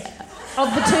 I mean, of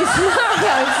the two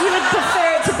scenarios, you would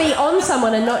prefer it to be on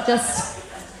someone and not just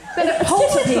But a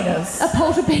polterpenis. A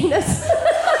polterpenis.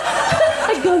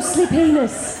 A ghostly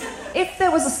penis. If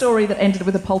there was a story that ended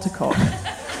with a poltercock,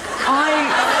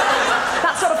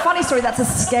 that's not a funny story, that's a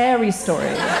scary story.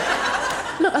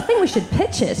 Look, I think we should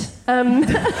pitch it.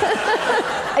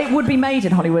 It would be made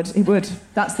in Hollywood, it would.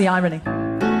 That's the irony.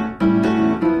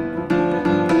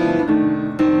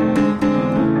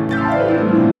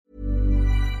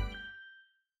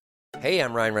 Hey,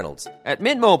 I'm Ryan Reynolds. At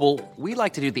Mint Mobile, we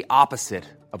like to do the opposite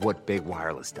of what Big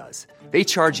Wireless does. They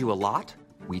charge you a lot,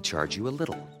 we charge you a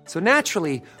little. So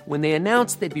naturally, when they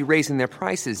announced they'd be raising their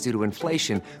prices due to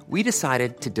inflation, we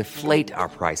decided to deflate our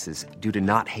prices due to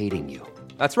not hating you.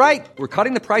 That's right. We're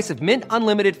cutting the price of Mint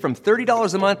Unlimited from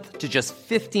 $30 a month to just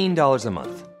 $15 a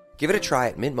month. Give it a try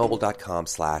at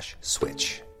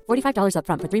mintmobile.com/switch. $45 up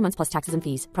front for 3 months plus taxes and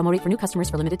fees. Promo rate for new customers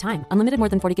for limited time. Unlimited more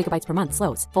than 40 gigabytes per month.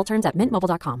 Slows full terms at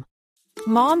mintmobile.com.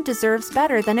 Mom deserves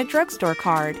better than a drugstore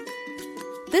card.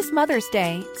 This Mother's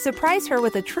Day, surprise her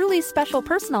with a truly special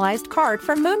personalized card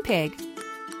from Moonpig.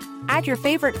 Add your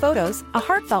favorite photos, a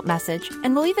heartfelt message,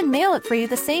 and we'll even mail it for you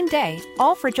the same day,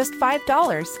 all for just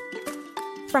 $5.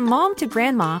 From mom to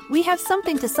grandma, we have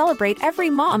something to celebrate every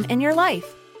mom in your life.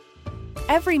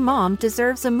 Every mom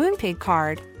deserves a Moonpig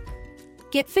card.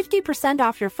 Get 50%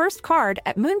 off your first card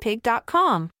at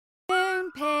moonpig.com.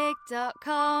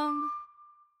 Moonpig.com.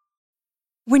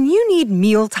 When you need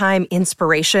mealtime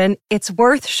inspiration, it's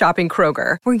worth shopping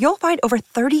Kroger, where you'll find over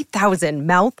 30,000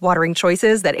 mouth-watering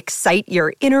choices that excite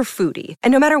your inner foodie.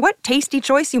 And no matter what tasty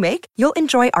choice you make, you'll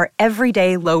enjoy our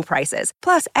everyday low prices,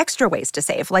 plus extra ways to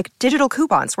save, like digital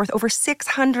coupons worth over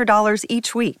 $600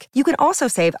 each week. You can also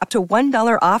save up to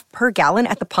 $1 off per gallon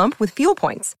at the pump with fuel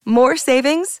points. More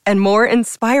savings and more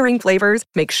inspiring flavors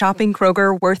make shopping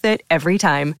Kroger worth it every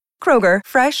time. Kroger,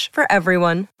 fresh for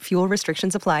everyone. Fuel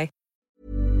restrictions apply.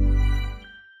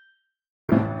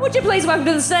 Would you please welcome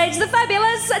to the stage the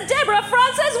fabulous Deborah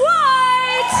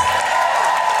Frances-White?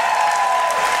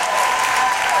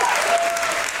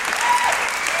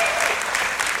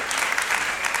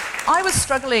 I was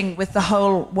struggling with the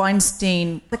whole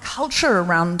Weinstein, the culture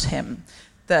around him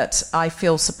that I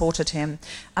feel supported him.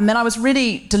 And then I was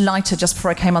really delighted just before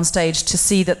I came on stage to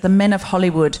see that the Men of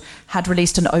Hollywood had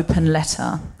released an open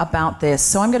letter about this.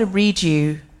 So I'm going to read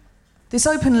you this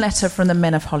open letter from the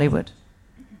Men of Hollywood.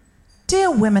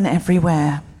 Dear women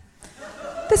everywhere,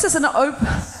 this is an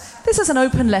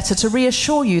open letter to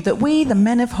reassure you that we, the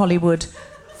Men of Hollywood,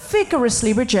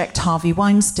 vigorously reject Harvey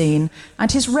Weinstein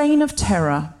and his reign of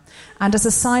terror, and as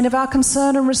a sign of our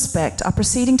concern and respect are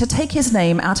proceeding to take his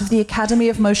name out of the Academy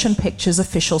of Motion Pictures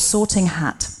official sorting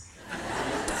hat.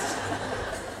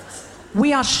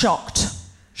 We are shocked,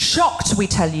 we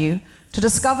tell you, to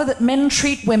discover that men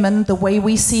treat women the way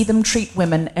we see them treat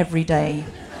women every day.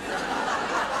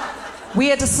 We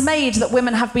are dismayed that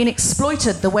women have been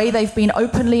exploited the way they've been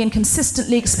openly and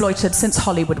consistently exploited since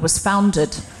Hollywood was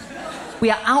founded.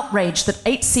 We are outraged that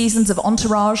 8 seasons of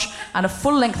Entourage and a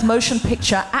full-length motion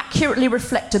picture accurately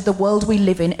reflected the world we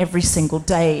live in every single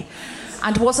day,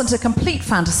 and wasn't a complete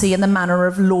fantasy in the manner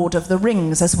of Lord of the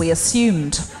Rings, as we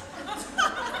assumed.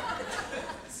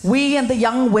 We and the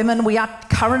young women we are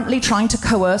currently trying to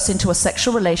coerce into a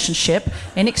sexual relationship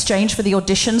in exchange for the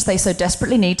auditions they so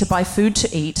desperately need to buy food to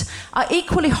eat are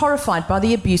equally horrified by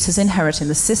the abuses inherent in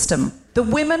the system. The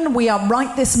women we are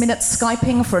right this minute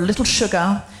Skyping for a little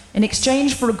sugar in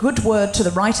exchange for a good word to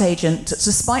the right agent,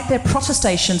 despite their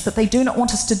protestations that they do not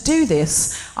want us to do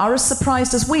this, are as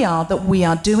surprised as we are that we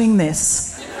are doing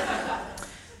this.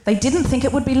 They didn't think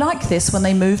it would be like this when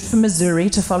they moved from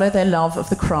Missouri to follow their love of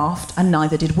the craft, and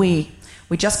neither did we.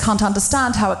 We just can't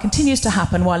understand how it continues to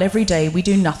happen while every day we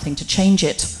do nothing to change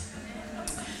it.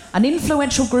 An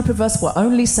influential group of us were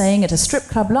only saying at a strip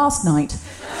club last night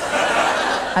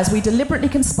as we deliberately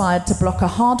conspired to block a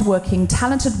hard-working,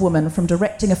 talented woman from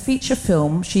directing a feature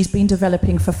film she's been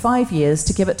developing for 5 years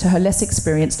to give it to her less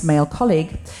experienced male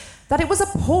colleague, that it was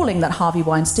appalling that Harvey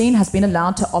Weinstein has been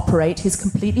allowed to operate his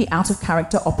completely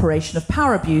out-of-character operation of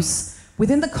power abuse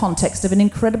within the context of an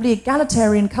incredibly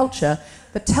egalitarian culture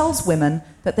that tells women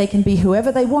that they can be whoever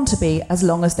they want to be as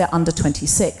long as they're under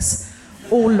 26,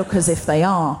 or look as if they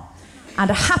are, and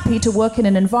are happy to work in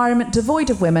an environment devoid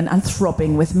of women and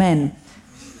throbbing with men.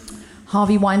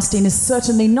 Harvey Weinstein is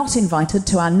certainly not invited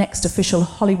to our next official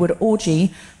Hollywood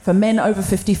orgy for men over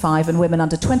 55 and women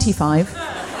under 25,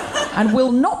 and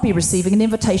will not be receiving an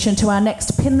invitation to our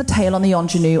next pin the tail on the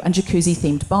ingenue and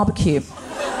jacuzzi-themed barbecue.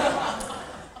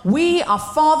 We are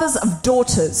fathers of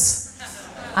daughters,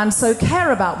 and so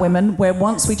care about women where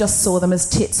once we just saw them as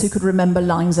tits who could remember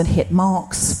lines and hit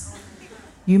marks.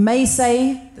 You may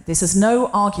say that this is no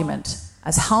argument,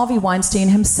 as Harvey Weinstein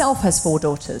himself has 4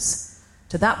 daughters.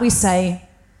 To that we say,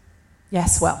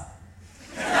 yes, well.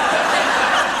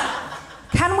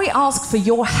 Can we ask for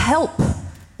your help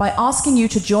by asking you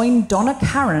to join Donna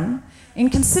Karen in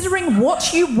considering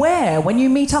what you wear when you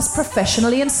meet us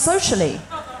professionally and socially?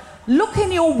 Look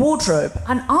in your wardrobe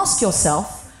and ask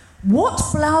yourself, what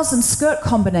blouse and skirt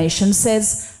combination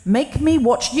says, make me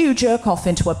watch you jerk off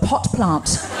into a pot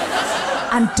plant?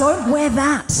 And don't wear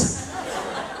that.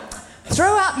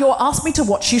 Throw out your ask me to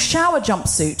watch you shower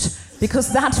jumpsuit,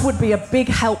 because that would be a big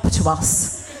help to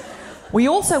us. We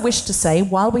also wish to say,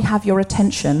 while we have your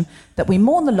attention, that we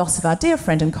mourn the loss of our dear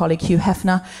friend and colleague Hugh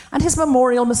Hefner, and his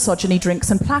memorial misogyny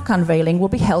drinks and plaque unveiling will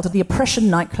be held at the Oppression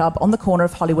nightclub on the corner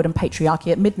of Hollywood and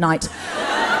Patriarchy at midnight.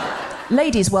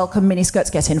 Ladies welcome, miniskirts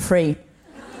get in free.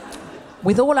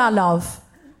 With all our love,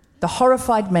 the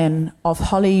horrified men of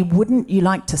Holly, wouldn't you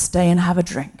like to stay and have a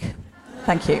drink?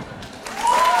 Thank you.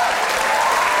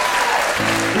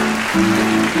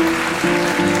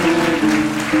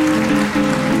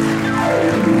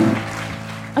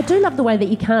 I do love the way that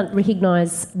you can't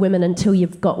recognise women until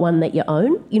you've got one that you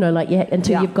own. You know, like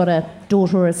until you've got a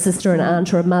daughter or a sister, an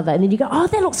aunt or a mother, and then you go, oh,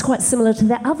 that looks quite similar to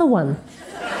that other one.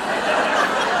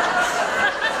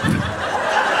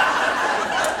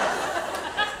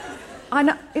 I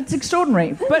know, it's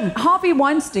extraordinary. But Harvey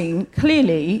Weinstein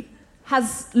clearly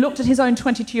has looked at his own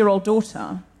 22-year-old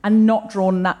daughter and not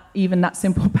drawn even that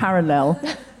simple parallel.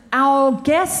 Our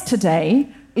guest today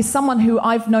is someone who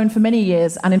I've known for many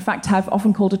years and in fact have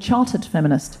often called a chartered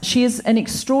feminist. She is an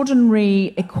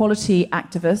extraordinary equality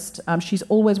activist. She's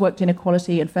always worked in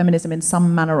equality and feminism in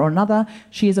some manner or another.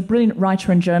 She is a brilliant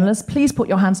writer and journalist. Please put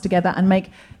your hands together and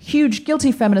make huge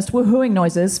guilty feminist woohooing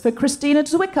noises for Kristine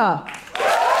Ziwica.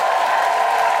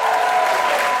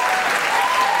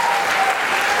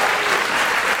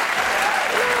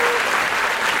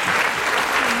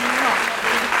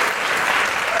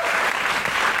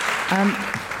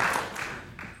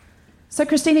 So,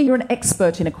 Christina, you're an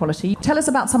expert in equality. Tell us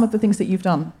about some of the things that you've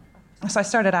done. So I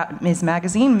started out at Ms.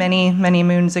 Magazine many, many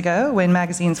moons ago when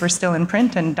magazines were still in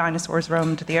print and dinosaurs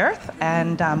roamed the earth.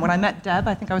 And when I met Deb,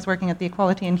 I think I was working at the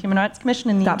Equality and Human Rights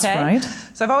Commission in the UK. That's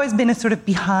right. So I've always been a sort of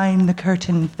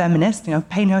behind-the-curtain feminist,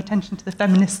 pay no attention to the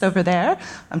feminists over there.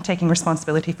 I'm taking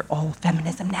responsibility for all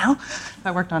feminism now.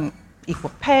 I worked on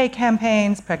equal pay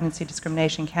campaigns, pregnancy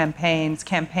discrimination campaigns,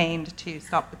 campaigned to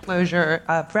stop the closure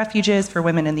of refuges for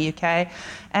women in the UK.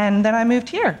 And then I moved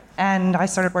here and I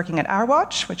started working at Our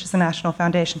Watch, which is the National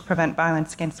Foundation to Prevent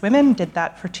Violence Against Women, did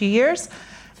that for 2 years,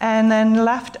 and then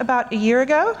left about a year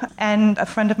ago. And a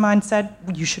friend of mine said,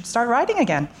 you should start writing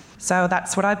again. So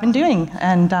that's what I've been doing.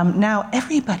 And now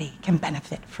everybody can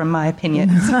benefit from my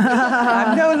opinions.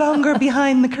 I'm no longer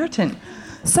behind the curtain.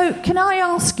 So can I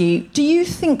ask you, do you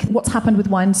think what's happened with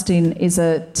Weinstein is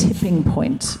a tipping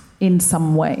point in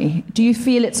some way? Do you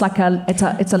feel it's like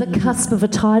the cusp of a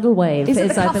tidal wave? Is it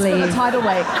the cusp of a tidal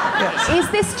wave? Yes.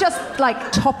 Is this just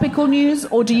like topical news,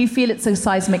 or do you feel it's a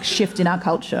seismic shift in our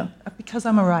culture? Because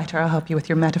I'm a writer, I'll help you with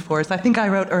your metaphors. I think I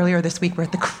wrote earlier this week, we're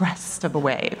at the crest of a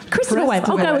wave. Crest of a wave.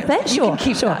 I'll go with that. Sure. You can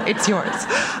keep that. It's yours.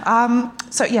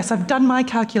 So yes, I've done my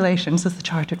calculations as the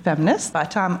chartered feminist,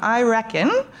 but I reckon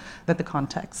that the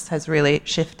context has really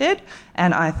shifted,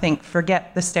 and I think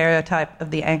forget the stereotype of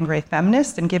the angry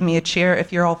feminist and give me a cheer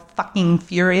if you're all fucking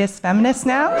furious feminists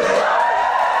now.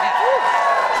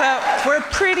 So we're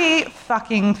pretty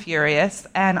fucking furious,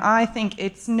 and I think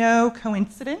it's no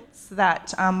coincidence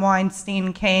that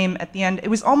Weinstein came at the end. It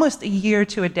was almost a year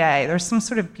to a day. There's some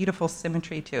sort of beautiful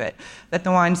symmetry to it, that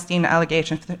the Weinstein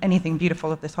allegations, if there's anything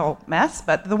beautiful of this whole mess,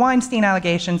 but the Weinstein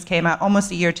allegations came out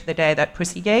almost a year to the day that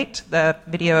Pussygate, the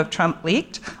video of Trump,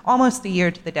 leaked, almost a year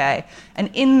to the day. And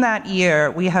in that year,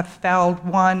 we have felled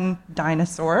one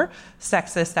dinosaur,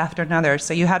 sexist after another.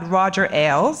 So you had Roger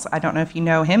Ailes. I don't know if you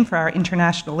know him, for our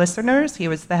international listeners. He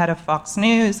was the head of Fox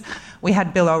News. We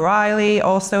had Bill O'Reilly,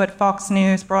 also at Fox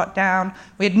News, brought down.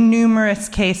 We had numerous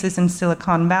cases in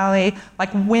Silicon Valley. Like,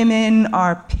 women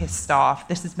are pissed off.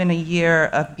 This has been a year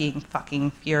of being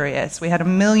fucking furious. We had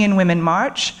 1 million women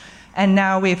march, and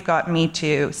now we've got Me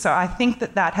Too. So I think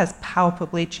that has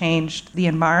palpably changed the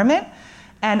environment.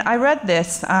 And I read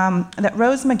this, that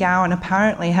Rose McGowan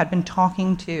apparently had been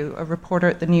talking to a reporter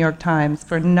at the New York Times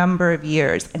for a number of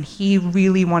years, and he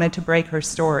really wanted to break her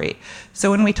story.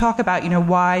 So when we talk about,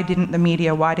 why didn't the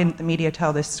media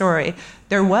tell this story,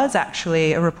 there was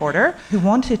actually a reporter who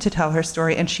wanted to tell her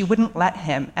story, and she wouldn't let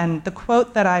him. And the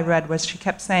quote that I read was, she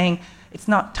kept saying, it's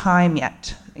not time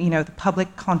yet. The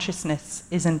public consciousness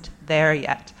isn't there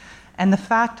yet. And the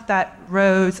fact that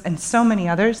Rose and so many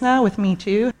others now with Me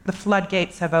Too, the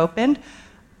floodgates have opened,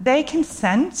 they can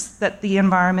sense that the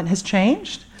environment has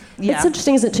changed. Yeah. It's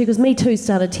interesting, isn't it, too? Because Me Too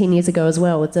started 10 years ago as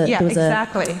well.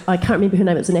 Exactly. I can't remember her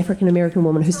name. It was an African-American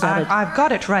woman who started... I've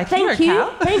got it right here,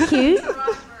 Cal. Thank you.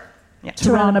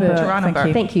 Tarana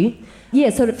Burke. Thank you.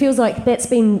 Yeah, so it feels like that's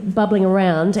been bubbling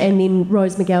around, and then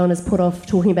Rose McGowan has put off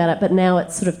talking about it, but now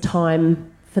it's sort of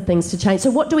time for things to change. So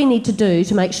what do we need to do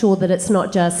to make sure that it's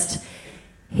not just...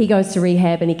 he goes to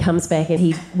rehab and he comes back and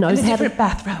he knows in a how different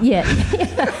bathrobe. Yeah.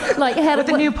 Like how with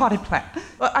a new potted plant.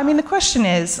 Well, I mean, the question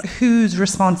is, whose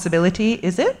responsibility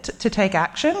is it to take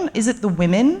action? Is it the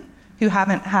women who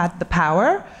haven't had the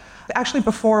power? Actually,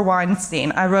 before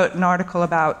Weinstein, I wrote an article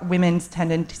about women's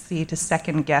tendency to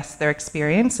second-guess their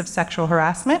experience of sexual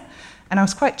harassment, and I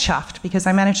was quite chuffed because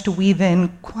I managed to weave in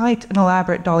quite an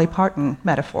elaborate Dolly Parton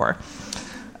metaphor.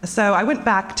 So I went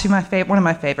back to one of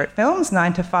my favorite films,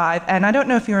 9 to 5, and I don't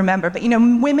know if you remember, but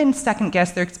women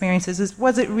second-guess their experiences.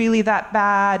 Was it really that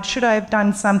bad? Should I have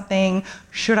done something?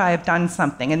 Should I have done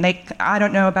something? And I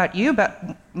don't know about you,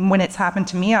 but when it's happened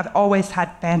to me, I've always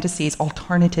had fantasies,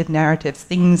 alternative narratives,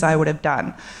 things I would have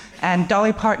done. And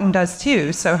Dolly Parton does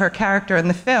too. So her character in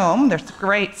the film, there's a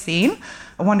great scene,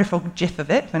 a wonderful gif of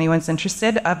it, if anyone's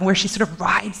interested, where she sort of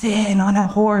rides in on a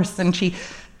horse and she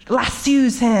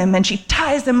lassoes him and she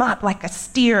ties him up like a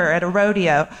steer at a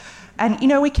rodeo. And,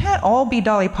 we can't all be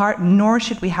Dolly Parton, nor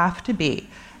should we have to be.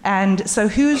 And so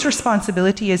whose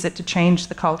responsibility is it to change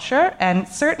the culture? And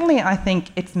certainly I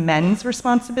think it's men's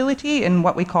responsibility in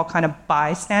what we call kind of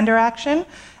bystander action.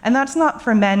 And that's not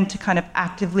for men to kind of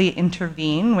actively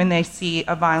intervene when they see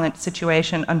a violent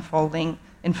situation unfolding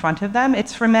in front of them.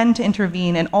 It's for men to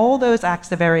intervene in all those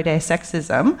acts of everyday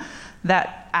sexism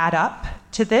that add up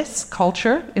to this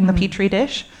culture in the Petri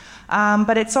dish.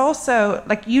 But it's also,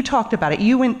 like you talked about it,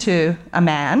 you went to a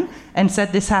man and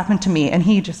said, this happened to me, and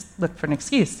he just looked for an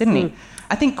excuse, didn't he?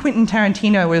 I think Quentin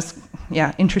Tarantino was,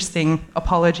 interesting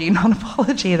apology,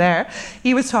 non-apology there.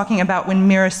 He was talking about when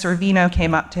Mira Sorvino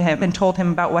came up to him and told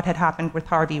him about what had happened with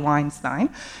Harvey Weinstein.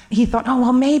 He thought,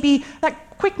 maybe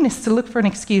that quickness to look for an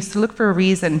excuse, to look for a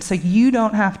reason, so you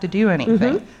don't have to do anything.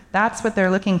 Mm-hmm. That's what they're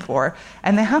looking for.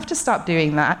 And they have to stop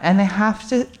doing that, and they have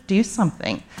to do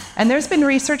something. And there's been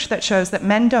research that shows that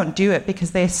men don't do it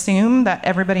because they assume that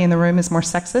everybody in the room is more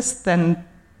sexist than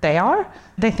they are.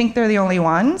 They think they're the only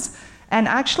ones. And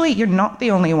actually, you're not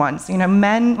the only ones.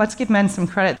 Men, let's give men some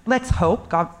credit. Let's hope,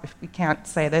 God, if we can't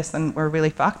say this, then we're really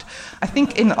fucked. I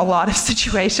think in a lot of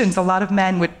situations, a lot of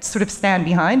men would sort of stand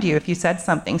behind you if you said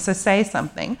something, so say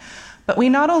something. But we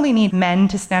not only need men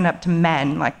to stand up to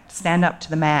men, like stand up to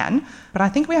the man, but I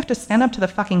think we have to stand up to the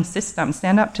fucking system,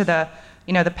 stand up to the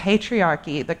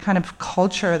patriarchy, the kind of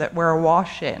culture that we're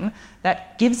awash in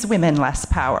that gives women less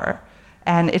power.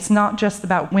 And it's not just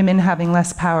about women having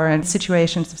less power in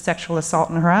situations of sexual assault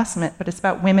and harassment, but it's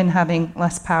about women having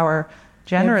less power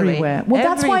generally. Everywhere. Well,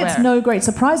 that's why it's no great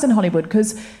surprise in Hollywood,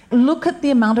 because look at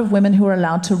the amount of women who are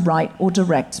allowed to write or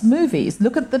direct movies.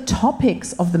 Look at the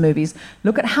topics of the movies.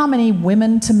 Look at how many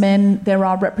women to men there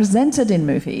are represented in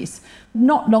movies.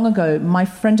 Not long ago, my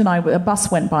friend and I, a bus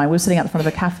went by, we were sitting out the front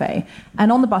of a cafe,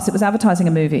 and on the bus it was advertising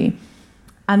a movie,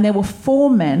 and there were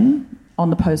 4 men on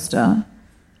the poster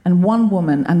and 1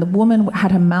 woman, and the woman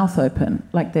had her mouth open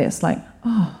like this, like,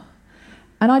 oh.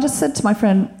 And I just said to my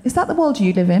friend, is that the world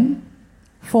you live in?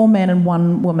 4 men and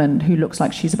 1 woman who looks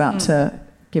like she's about to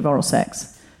give oral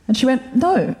sex. And she went,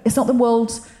 no, it's not the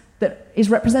world that is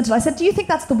represented. I said, do you think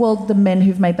that's the world the men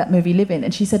who've made that movie live in?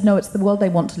 And she said, no, it's the world they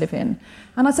want to live in.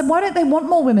 And I said, why don't they want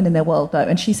more women in their world, though?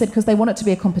 And she said, because they want it to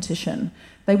be a competition.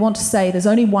 They want to say, there's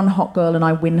only one hot girl and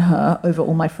I win her over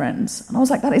all my friends. And I was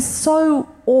like, that is so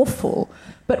awful.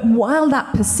 But while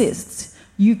that persists,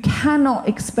 you cannot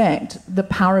expect the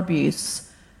power abuse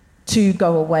to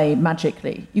go away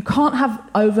magically. You can't have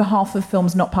over half of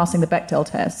films not passing the Bechdel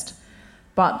test,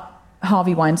 but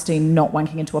Harvey Weinstein not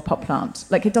wanking into a pot plant.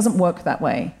 Like, it doesn't work that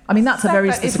way. I mean, that's a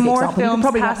very specific example. If more films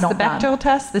passed the Bechdel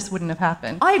test, this wouldn't have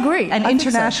happened. I agree. And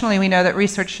internationally, we know that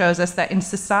research shows us that in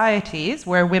societies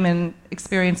where women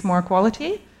experience more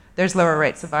equality, there's lower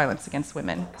rates of violence against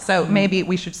women. So maybe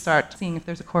we should start seeing if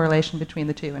there's a correlation between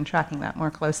the two and tracking that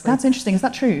more closely. That's interesting. Is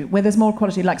that true? Where there's more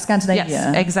equality, like Scandinavia?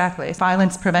 Yes, exactly.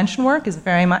 Violence prevention work is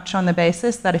very much on the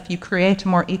basis that if you create a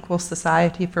more equal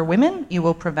society for women, you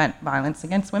will prevent violence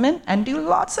against women and do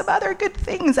lots of other good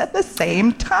things at the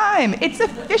same time. It's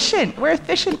efficient. We're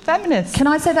efficient feminists. Can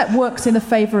I say that works in the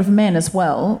favour of men as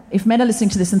well? If men are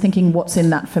listening to this and thinking, what's in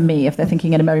that for me, if they're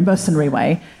thinking in a very mercenary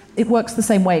way, it works the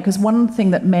same way, because one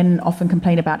thing that men often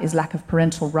complain about is lack of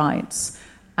parental rights.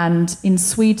 And in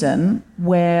Sweden,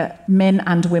 where men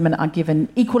and women are given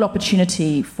equal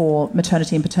opportunity for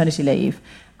maternity and paternity leave,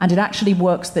 and it actually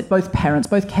works that both parents,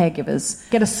 both caregivers,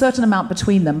 get a certain amount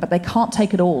between them, but they can't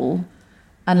take it all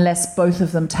unless both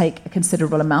of them take a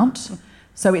considerable amount.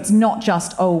 So it's not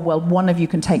just, oh, well, one of you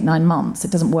can take 9 months.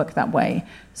 It doesn't work that way.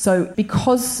 So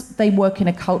because they work in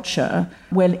a culture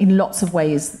where in lots of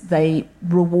ways they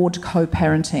reward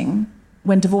co-parenting,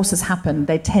 when divorces happen,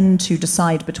 they tend to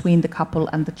decide between the couple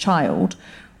and the child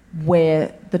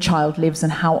where the child lives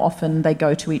and how often they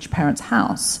go to each parent's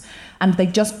house. And they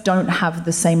just don't have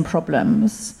the same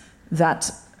problems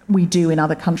that we do in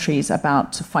other countries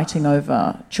about fighting over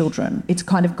children. It's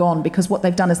kind of gone because what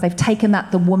they've done is they've taken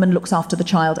that the woman looks after the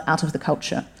child out of the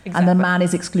culture. Exactly. And the man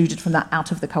is excluded from that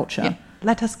out of the culture. Yeah.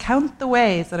 Let us count the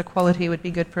ways that equality would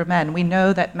be good for men. We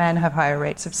know that men have higher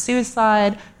rates of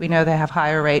suicide. We know they have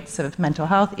higher rates of mental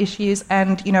health issues.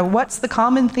 And, what's the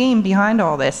common theme behind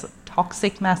all this?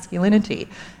 Toxic masculinity.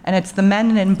 And it's the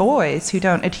men and boys who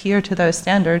don't adhere to those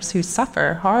standards who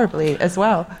suffer horribly as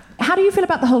well. How do you feel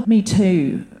about the whole Me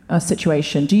Too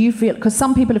situation? Do you feel, because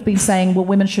some people have been saying, well,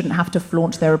 women shouldn't have to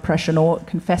flaunt their oppression or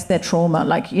confess their trauma.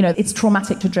 It's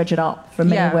traumatic to dredge it up for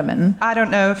many women. I don't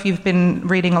know if you've been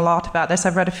reading a lot about this.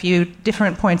 I've read a few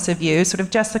different points of view. Sort of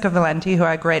Jessica Valenti, who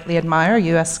I greatly admire,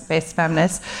 US-based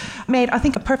feminist, made, I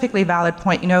think, a perfectly valid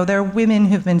point. There are women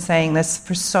who've been saying this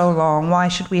for so long. Why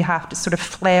should we have to sort of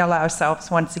flail ourselves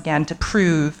once again to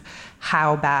prove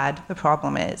how bad the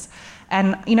problem is?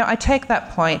 And, I take that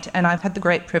point, and I've had the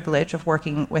great privilege of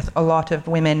working with a lot of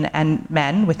women and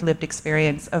men with lived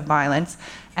experience of violence.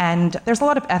 And there's a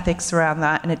lot of ethics around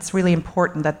that, and it's really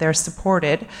important that they're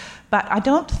supported. But I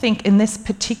don't think in this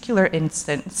particular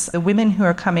instance, the women who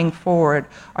are coming forward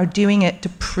are doing it to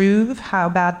prove how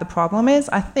bad the problem is.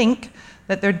 I think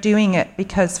that they're doing it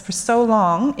because for so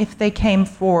long, if they came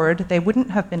forward, they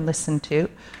wouldn't have been listened to.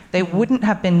 They wouldn't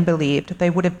have been believed. They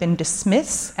would have been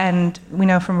dismissed. And we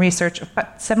know from research,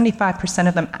 about 75%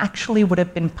 of them actually would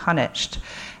have been punished.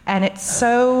 And it's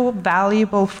so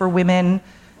valuable for women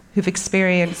who've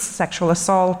experienced sexual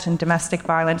assault and domestic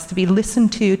violence to be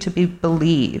listened to be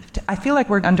believed. I feel like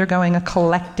we're undergoing a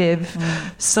collective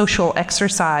social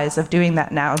exercise of doing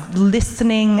that now,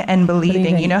 listening and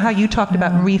believing. You know how you talked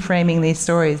about reframing these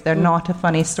stories. They're not a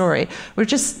funny story. We're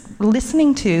just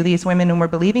listening to these women and we're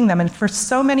believing them. And for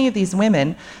so many of these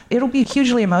women, it'll be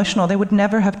hugely emotional. They would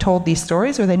never have told these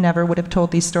stories, or they never would have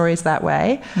told these stories that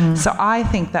way. So I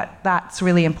think that that's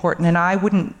really important. And I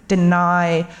wouldn't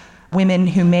deny women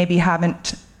who maybe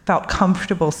haven't felt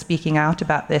comfortable speaking out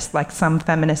about this, like some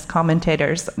feminist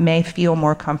commentators may feel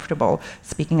more comfortable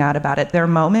speaking out about it. Their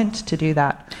moment to do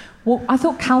that. Well, I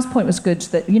thought Cal's point was good,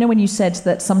 that, when you said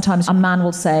that sometimes a man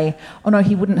will say, oh no,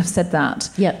 he wouldn't have said that.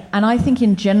 Yeah. And I think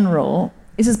in general,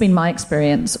 this has been my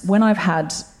experience, when I've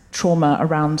had trauma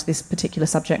around this particular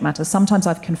subject matter, sometimes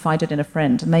I've confided in a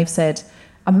friend and they've said,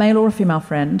 a male or a female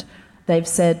friend, they've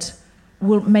said,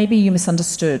 well, maybe you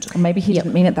misunderstood, or maybe he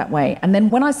didn't mean it that way. And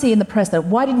then when I see in the press that,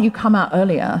 why didn't you come out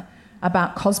earlier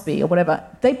about Cosby or whatever,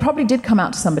 they probably did come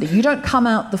out to somebody. You don't come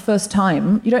out the first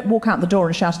time, you don't walk out the door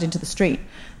and shout it into the street.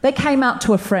 They came out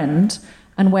to a friend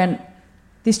and went,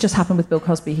 this just happened with Bill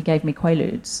Cosby, he gave me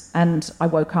Quaaludes, and I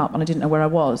woke up and I didn't know where I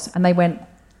was. And they went,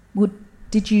 well,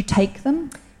 did you take them?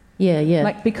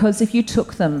 Yeah. Because if you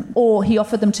took them, or he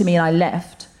offered them to me and I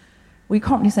left, well, you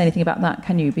can't really say anything about that,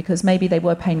 can you? Because maybe they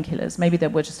were painkillers, maybe they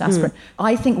were just aspirin.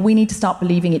 I think we need to start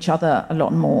believing each other a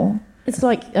lot more. It's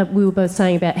like we were both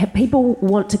saying about how people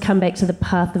want to come back to the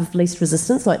path of least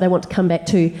resistance, like they want to come back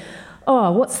to,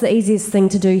 oh, what's the easiest thing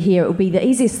to do here? The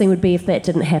easiest thing would be if that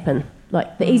didn't happen.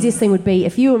 Like the easiest thing would be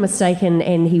if you were mistaken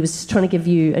and he was trying to give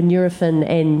you a Nurofen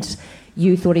and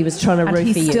you thought he was trying to roofie you.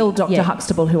 And he's still Dr.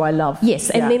 Huxtable, who I love. Yes,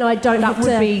 and then I don't have to...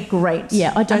 That would be great.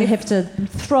 Yeah, I don't have to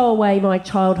throw away my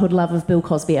childhood love of Bill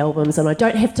Cosby albums, and I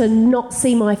don't have to not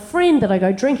see my friend that I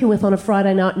go drinking with on a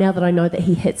Friday night now that I know that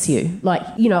he hits you.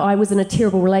 I was in a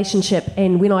terrible relationship,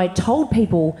 and when I told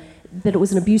people that it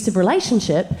was an abusive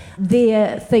relationship,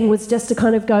 their thing was just to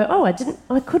kind of go, oh,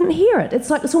 I couldn't hear it.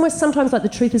 It's almost sometimes like the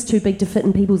truth is too big to fit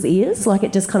in people's ears, like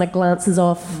it just kind of glances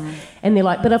off. And they're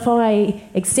like, but if I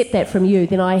accept that from you,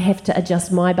 then I have to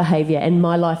adjust my behaviour and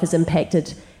my life is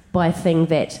impacted by a thing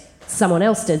that someone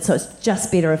else did, so it's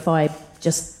just better if I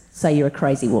just say you're a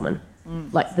crazy woman.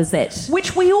 There's that.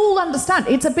 Which we all understand.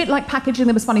 It's a bit like packaging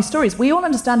them as funny stories. We all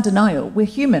understand denial. We're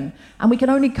human. And we can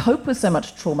only cope with so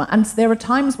much trauma. And there are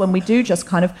times when we do just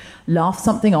kind of laugh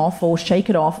something off or shake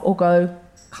it off or go,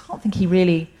 I don't think he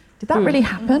really Did that really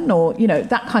happen? Or,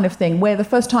 that kind of thing, where the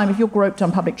first time, if you're groped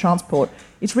on public transport,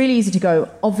 it's really easy to go,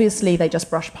 obviously they just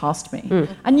brushed past me.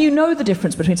 And you know the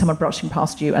difference between someone brushing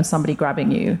past you and somebody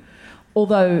grabbing you.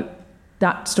 Although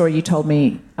that story you told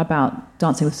me about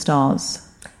Dancing with Stars,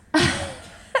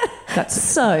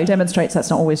 demonstrates that's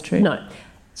not always true. No.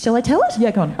 Shall I tell it?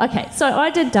 Yeah, go on. Okay, so I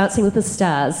did Dancing with the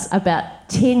Stars about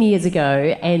 10 years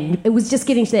ago, and it was just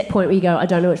getting to that point where you go, I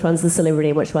don't know which one's the celebrity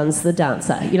and which one's the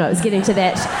dancer. It's getting to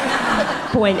that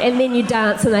point. And then you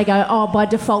dance and they go, oh, by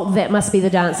default, that must be the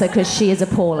dancer because she is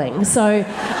appalling. So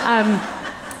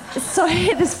I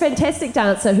had this fantastic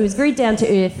dancer who was very down to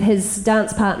earth. His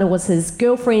dance partner was his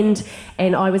girlfriend,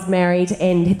 and I was married.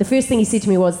 And the first thing he said to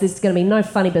me was, there's going to be no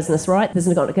funny business, right? There's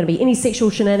not going to be any sexual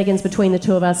shenanigans between the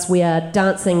two of us. We are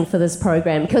dancing for this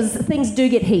program. Because things do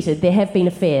get heated. There have been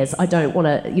affairs. I don't want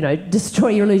to, destroy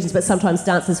your illusions, but sometimes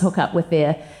dancers hook up with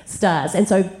their stars. And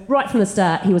so right from the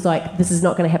start, he was like, this is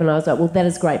not going to happen. And I was like, well, that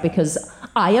is great because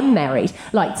I am married.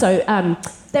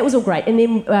 That was all great. And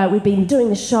then we've been doing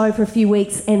the show for a few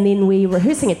weeks, and then we were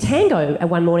rehearsing a tango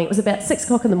one morning. It was about 6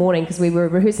 o'clock in the morning because we were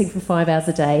rehearsing for 5 hours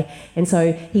a day. And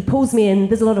so he pulls me in.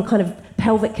 There's a lot of kind of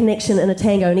pelvic connection in a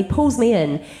tango, and he pulls me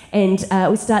in, and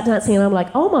we start dancing, and I'm like,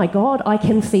 oh my God, I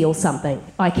can feel something.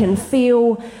 I can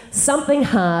feel something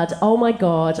hard. Oh my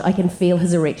God, I can feel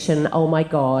his erection. Oh my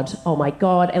God, oh my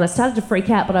God. And I started to freak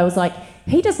out, but I was like,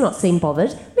 he does not seem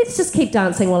bothered. Let's just keep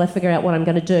dancing while I figure out what I'm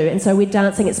going to do. And so we're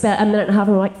dancing. It's about a minute and a half,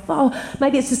 and I'm like, oh,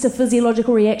 maybe it's just a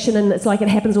physiological reaction, and it's like it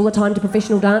happens all the time to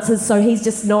professional dancers, so he's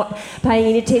just not paying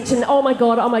any attention. Oh my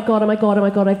God, oh my God, oh my God, oh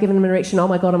my God, I've given him an erection. Oh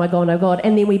my God, oh my God, oh my God.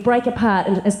 And then we break apart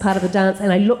as part of the dance,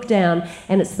 and I look down,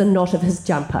 and it's the knot of his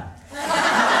jumper.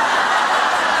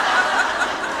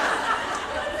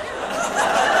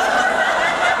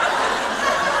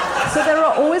 So there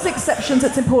are always exceptions.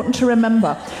 It's important to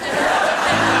remember.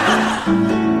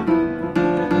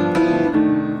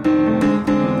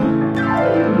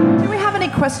 Do we have any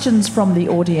questions from the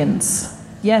audience?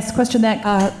 Yes, question there.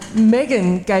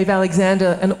 Megan gave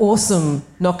Alexander an awesome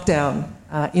knockdown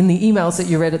in the emails that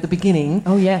you read at the beginning.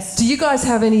 Oh, yes. Do you guys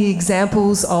have any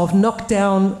examples of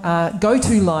knockdown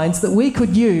go-to lines that we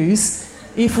could use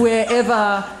if we're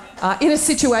ever in a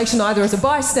situation either as a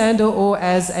bystander or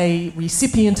as a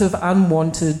recipient of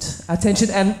unwanted attention?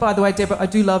 And by the way, Deborah, I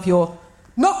do love your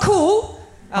not cool.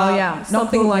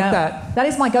 Something cool, like that. That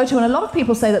is my go-to, and a lot of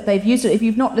people say that they've used it. If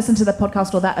you've not listened to the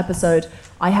podcast or that episode,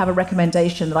 I have a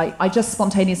recommendation that I just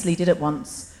spontaneously did it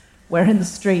once, where in the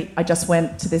street I just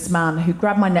went to this man who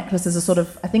grabbed my necklace as a sort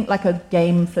of, I think like a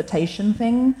game flirtation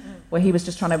thing, where he was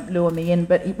just trying to lure me in,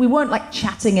 but we weren't like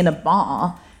chatting in a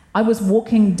bar. I was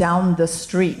walking down the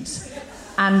street,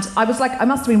 and I was like, I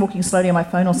must have been walking slowly on my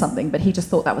phone or something, but he just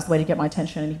thought that was the way to get my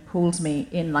attention, and he pulled me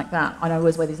in like that. And I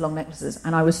always wear these long necklaces,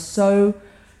 and I was so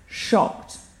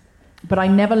shocked. But I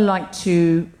never like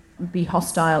to be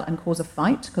hostile and cause a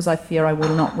fight, because I fear I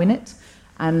will not win it,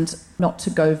 and not to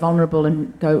go vulnerable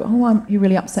and go, oh, you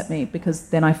really upset me, because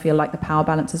then I feel like the power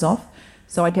balance is off.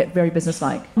 So I get very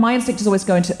businesslike. My instinct is always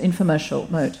go into infomercial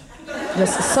mode.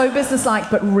 Just so businesslike,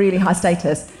 but really high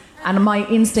status. And my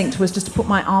instinct was just to put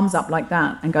my arms up like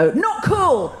that and go, not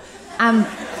cool! And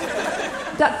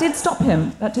that did stop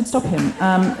him. It did stop him.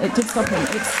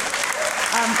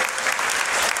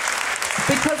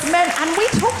 Because men, and we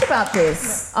talked about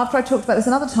this after I talked about this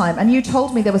another time, and you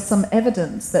told me there was some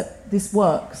evidence that this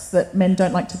works, that men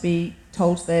don't like to be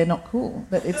told they're not cool,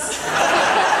 that it's...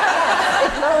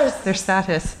 It lowers their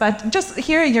status. But just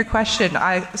hearing your question,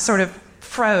 I sort of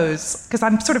froze, because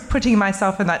I'm sort of putting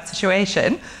myself in that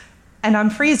situation, and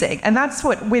I'm freezing. And that's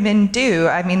what women do.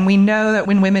 I mean, we know that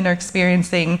when women are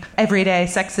experiencing everyday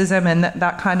sexism and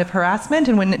that kind of harassment,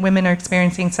 and when women are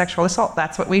experiencing sexual assault,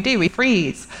 that's what we do. We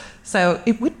freeze. So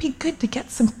it would be good to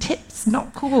get some tips.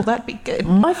 Not cool, that'd be good.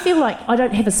 I feel like I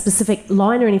don't have a specific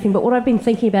line or anything, but what I've been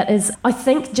thinking about is, I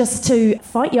think just to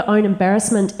fight your own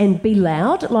embarrassment and be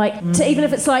loud, to, even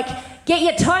if it's like, get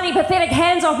your tiny pathetic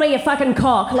hands off me, you fucking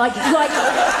cock.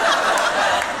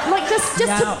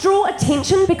 Just to draw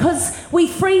attention, because we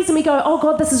freeze and we go, oh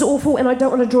God, this is awful, and I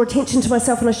don't want to draw attention to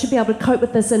myself, and I should be able to cope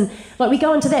with this, and we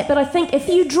go into that. But I think if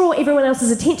you draw everyone else's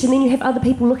attention, then you have other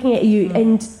people looking at you,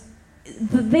 and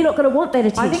they're not going to want that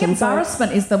attention. I think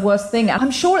embarrassment is the worst thing.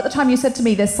 I'm sure at the time you said to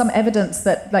me there's some evidence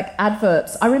that,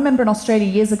 adverts... I remember in Australia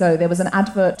years ago there was an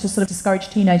advert to sort of discourage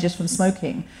teenagers from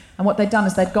smoking, and what they'd done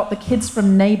is they'd got the kids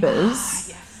from Neighbours.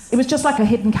 Yes. It was just like a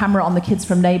hidden camera on the kids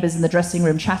from Neighbours in the dressing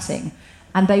room chatting,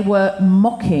 and they were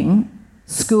mocking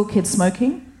school kids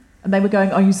smoking, and they were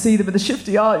going, oh, you see them with the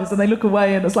shifty eyes, and they look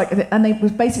away, and it's like... And they were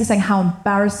basically saying how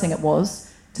embarrassing it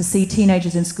was to see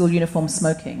teenagers in school uniforms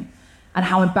smoking. and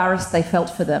how embarrassed they felt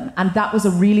for them. And that was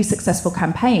a really successful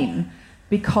campaign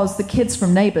because the kids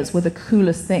from Neighbours were the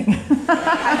coolest thing.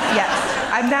 Yes.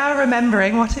 I'm now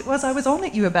remembering what it was I was on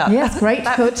at you about. Yes, great.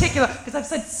 That particular, because I've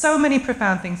said so many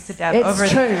profound things to Deb over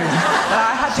It's true.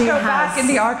 that I had to go back in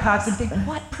the archives and think,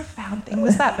 what profound thing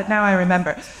was that? But now I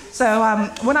remember. So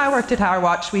when I worked at Our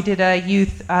Watch, we did a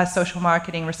youth social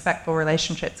marketing respectful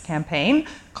relationships campaign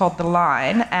called The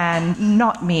Line, and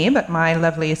not me, but my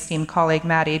lovely esteemed colleague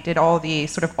Maddie did all the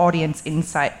sort of audience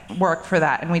insight work for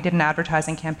that, and we did an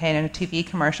advertising campaign and a TV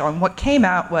commercial, and what came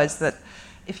out was that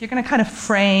if you're going to kind of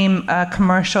frame a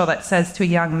commercial that says to a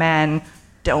young man,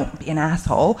 don't be an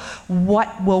asshole,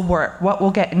 what will work? What will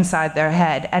get inside their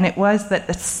head? And it was that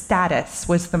the status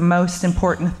was the most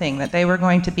important thing, that they were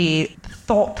going to be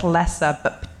thought less of,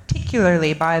 but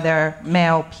particularly by their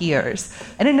male peers.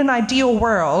 And in an ideal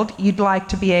world, you'd like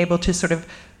to be able to sort of,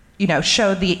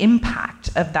 show the impact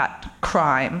of that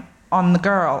crime on the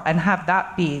girl and have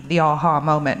that be the aha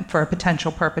moment for a potential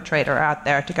perpetrator out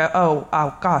there to go,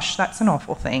 oh gosh, that's an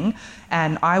awful thing,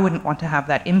 and I wouldn't want to have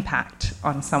that impact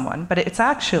on someone. But it's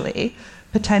actually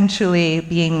potentially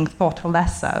being thought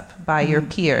less of by your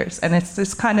peers. And it's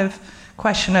this kind of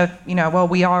question of, well,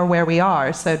 we are where we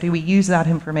are, so do we use that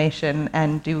information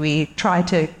and do we try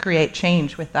to create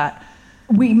change with that?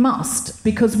 We must,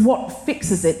 because what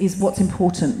fixes it is what's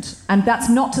important. And that's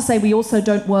not to say we also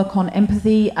don't work on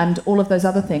empathy and all of those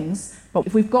other things, but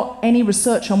if we've got any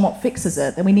research on what fixes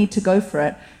it, then we need to go for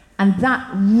it. And that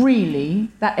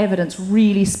evidence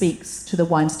really speaks to the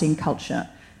Weinstein culture,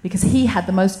 because he had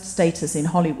the most status in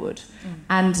Hollywood.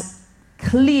 And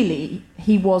clearly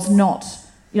he was not,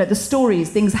 the stories,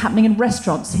 things happening in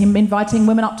restaurants, him inviting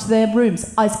women up to their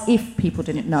rooms, as if people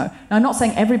didn't know. Now, I'm not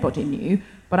saying everybody knew,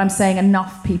 but I'm saying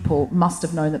enough people must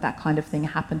have known that kind of thing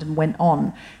happened and went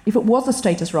on. If it was a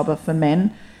status robber for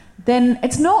men, then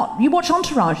it's not. You watch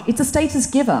Entourage, it's a status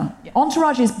giver. Yeah.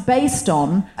 Entourage is based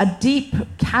on a deep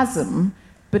chasm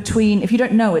between, if you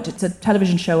don't know it, it's a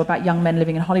television show about young men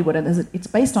living in Hollywood, and it's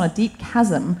based on a deep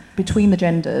chasm between the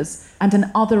genders and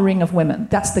an othering of women.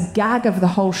 That's the gag of the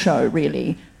whole show,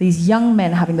 really. These young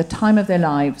men having the time of their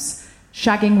lives,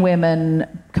 shagging women,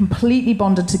 completely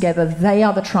bonded together. They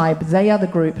are the tribe, they are the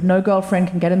group. No girlfriend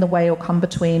can get in the way or come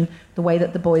between the way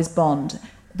that the boys bond.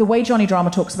 The way Johnny Drama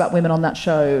talks about women on that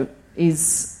show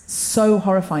is so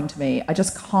horrifying to me. I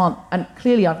just can't, and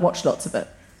clearly I've watched lots of it.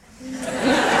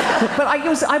 But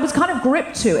I was kind of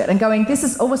gripped to it and going, this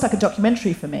is almost like a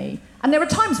documentary for me. And there are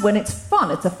times when it's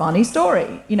fun, it's a funny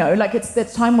story.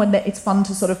 There's time when it's fun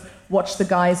to sort of watch the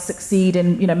guys succeed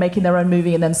in, making their own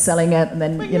movie and then selling it, and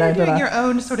then, but you're doing your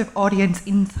own sort of audience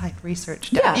insight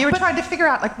research. Yeah, you were trying to figure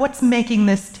out, what's making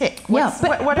this tick? What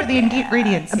are the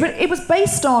ingredients here? But it was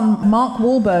based on Mark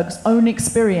Wahlberg's own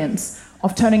experience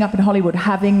of turning up in Hollywood,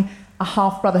 having a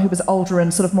half-brother who was older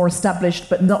and sort of more established,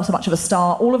 but not so much of a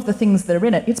star, all of the things that are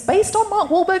in it. It's based on Mark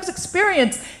Wahlberg's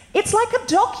experience. It's like a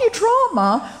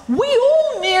docudrama. We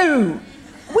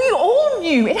all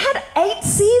knew. It had 8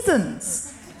 seasons.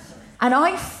 And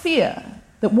I fear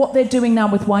that what they're doing now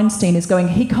with Weinstein is going,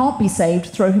 he can't be saved,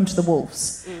 throw him to the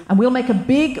wolves. And we'll make a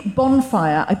big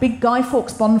bonfire, a big Guy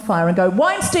Fawkes bonfire, and go,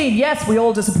 Weinstein, yes, we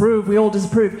all disapprove.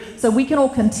 So we can all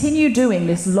continue doing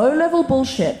this low-level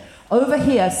bullshit over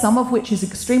here, some of which is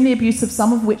extremely abusive,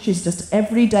 some of which is just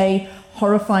everyday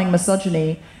horrifying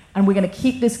misogyny. And we're going to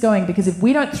keep this going, because if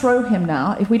we don't throw him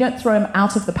now, if we don't throw him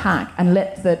out of the pack and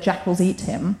let the jackals eat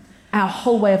him, our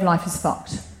whole way of life is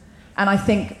fucked. And I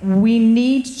think we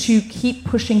need to keep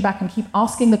pushing back and keep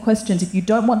asking the questions. If you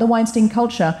don't want the Weinstein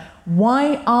culture,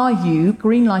 why are you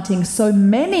greenlighting so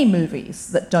many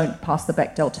movies that don't pass the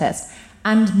Bechdel test?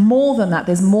 And more than that,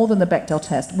 there's more than the Bechdel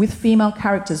test, with female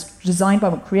characters designed by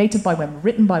women, created by women,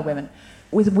 written by women,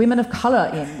 with women of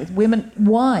colour with women.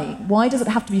 Why? Why does it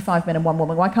have to be 5 men and 1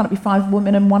 woman? Why can't it be 5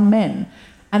 women and 1 man?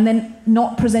 And then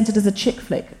not presented as a chick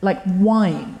flick.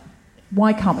 Why?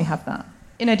 Why can't we have that?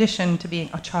 In addition to being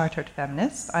a chartered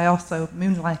feminist, I also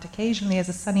moonlight occasionally as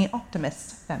a sunny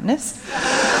optimist feminist.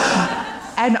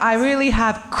 And I really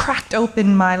have cracked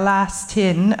open my last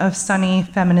tin of sunny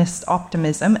feminist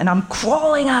optimism, and I'm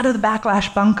crawling out of the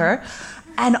backlash bunker.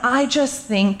 And I just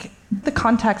think the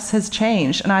context has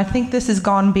changed. And I think this has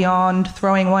gone beyond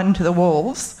throwing one to the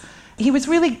wolves. He was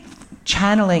really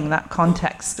channeling that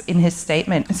context in his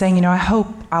statement and saying, I hope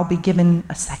I'll be given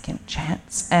a second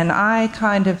chance. And I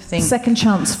kind of think... Second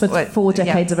chance for 4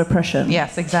 decades of oppression.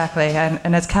 Yes, exactly.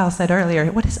 And as Cal said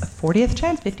earlier, what is a 40th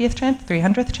chance, 50th chance,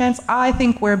 300th chance? I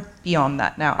think we're beyond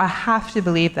that now. I have to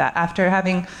believe that after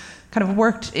having kind of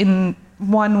worked in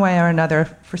one way or another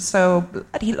for so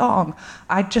bloody long.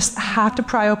 I just have to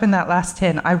pry open that last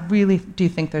tin. I really do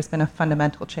think there's been a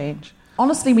fundamental change.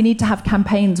 Honestly, we need to have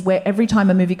campaigns where every time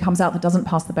a movie comes out that doesn't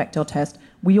pass the Bechdel test,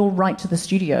 we all write to the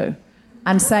studio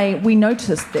and say, we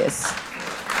noticed this.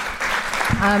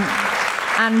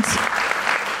 And,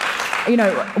 you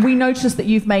know, we noticed that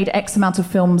you've made X amount of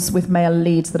films with male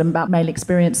leads that are about male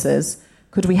experiences.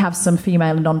 Could we have some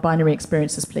female and non-binary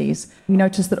experiences, please? We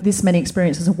noticed that this many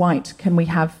experiences are white. Can we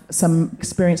have some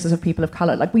experiences of people of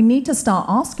colour? Like, we need to start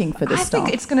asking for this stuff. I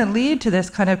think it's going to lead to this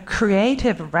kind of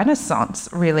creative renaissance,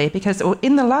 really, because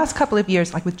in the last couple of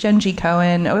years, like with Genji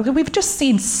Cohen, we've just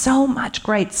seen so much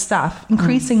great stuff,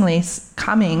 increasingly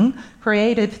coming,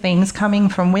 creative things coming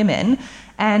from women.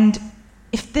 And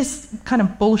if this kind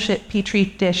of bullshit petri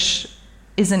dish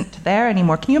isn't there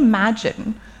anymore, can you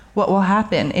imagine what will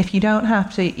happen if you don't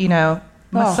have to, you know,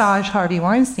 massage Harvey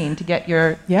Weinstein to get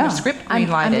your script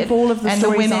greenlighted, and all of the and the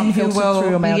women who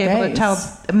will be able to tell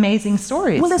amazing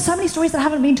stories? Well, there's so many stories that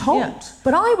haven't been told. Yeah.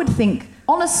 But I would think,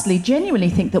 honestly, genuinely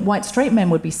think that white straight men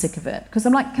would be sick of it. Because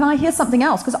I'm like, can I hear something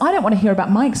else? Because I don't want to hear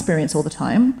about my experience all the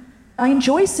time. I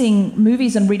enjoy seeing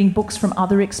movies and reading books from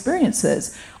other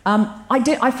experiences.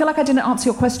 I feel like I didn't answer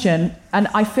your question, and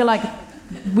I feel like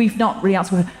we've not really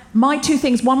answered. My two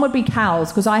things, one would be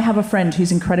cows, because I have a friend who's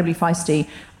incredibly feisty,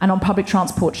 and on public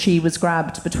transport she was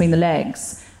grabbed between the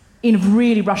legs. In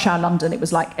really rush hour London, it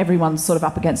was like everyone's sort of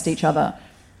up against each other.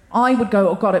 I would go,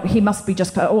 oh God, he must be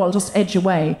just, I'll just edge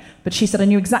away. But she said I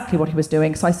knew exactly what he was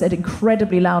doing, so I said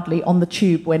incredibly loudly on the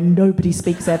tube where nobody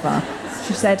speaks ever.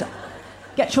 She said,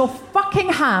 get your fucking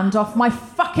hand off my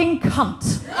fucking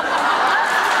cunt.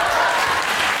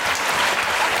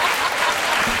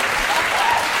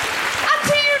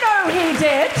 He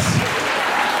did.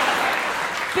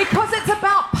 Because it's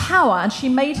about power, and she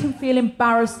made him feel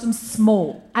embarrassed and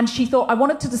small. And she thought, I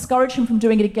wanted to discourage him from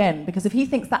doing it again, because if he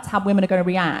thinks that's how women are going to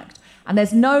react, and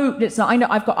there's no... I know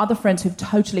I've got other friends who've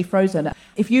totally frozen.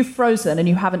 If you've frozen and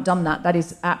you haven't done that, that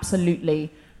is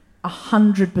absolutely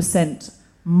 100%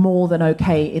 more than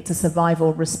okay. It's a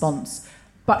survival response.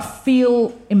 But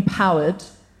feel empowered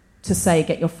to say,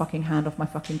 get your fucking hand off my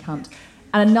fucking cunt.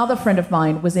 And another friend of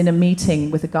mine was in a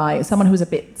meeting with a guy, someone who was a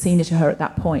bit senior to her at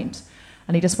that point,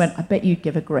 and he just went, I bet you'd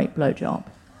give a great blowjob.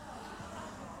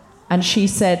 And she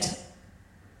said,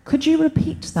 could you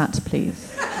repeat that,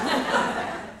 please?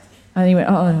 And he went,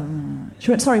 oh.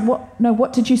 She went, sorry, what? No,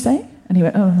 what did you say? And he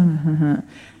went, oh.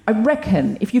 I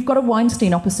reckon if you've got a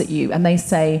Weinstein opposite you and they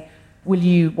say, will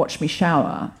you watch me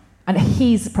shower? And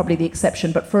he's probably the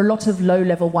exception, but for a lot of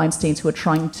low-level Weinsteins who are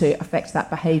trying to affect that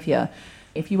behaviour,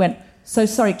 if you went, so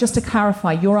sorry, just to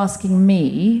clarify, you're asking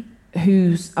me,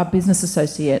 who's a business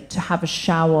associate, to have a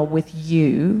shower with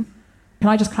you. Can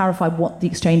I just clarify what the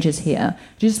exchange is here?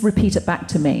 Just repeat it back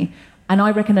to me. And I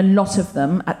reckon a lot of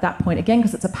them at that point, again,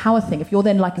 because it's a power thing, if you're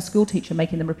then like a school teacher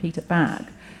making them repeat it back,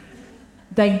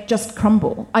 they just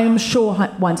crumble. I am sure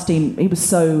Weinstein, he was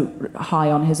so high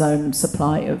on his own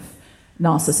supply of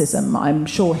narcissism. I'm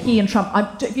sure he and Trump...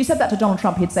 if you said that to Donald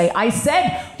Trump, he'd say, I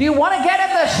said, do you want to get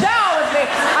in the shower with me?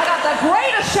 I got the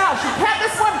greatest shower.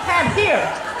 This one can't hear.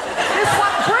 This one,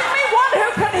 bring me one who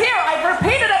can hear. I've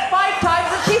repeated it 5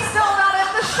 times and she's still not in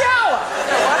the shower.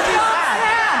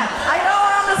 I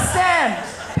don't understand.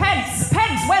 Pence,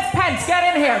 where's Pence? Get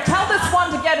in here. Tell this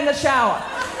one to get in the shower.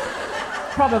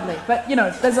 Probably. But, you know,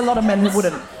 there's a lot of men who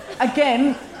wouldn't.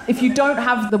 Again... If you don't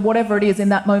have the whatever it is in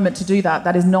that moment to do that,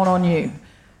 that is not on you.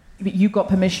 But you got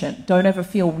permission. Don't ever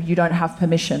feel you don't have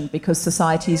permission because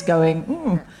society is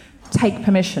going, take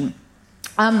permission.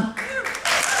 We're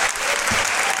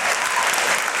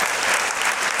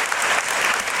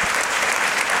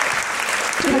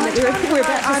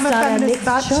about I'm a feminist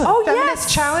but. Oh, feminist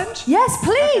yes. challenge? Yes,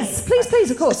 please. Okay.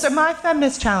 Please, of course. So my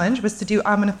feminist challenge was to do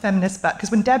I'm a feminist but, because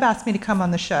when Deb asked me to come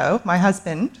on the show, my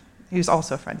husband, who's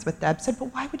also friends with Deb, said,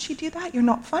 but why would she do that? You're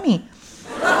not funny.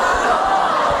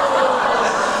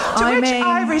 To which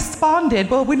I responded,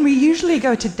 well, when we usually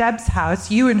go to Deb's house,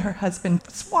 you and her husband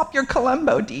swap your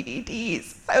Columbo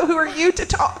DVDs. So who are you to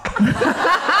talk?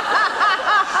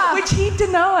 Which he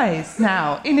denies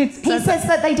now. He says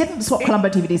that they didn't swap Columbo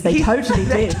DVDs. They totally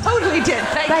They did. totally did.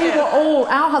 They were all...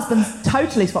 Our husbands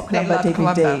totally swapped Columbo DVDs.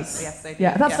 Columbo. Yes, they did.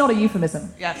 Yeah, that's not a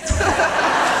euphemism. Yes.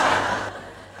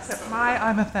 So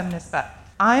I'm a feminist but.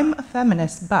 I'm a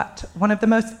feminist but one of the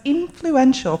most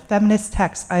influential feminist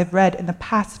texts I've read in the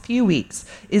past few weeks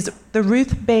is the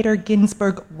Ruth Bader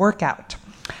Ginsburg workout.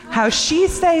 How she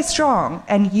stays strong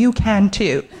and you can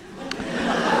too.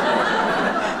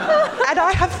 And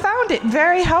I have found it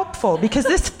very helpful because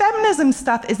this feminism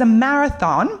stuff is a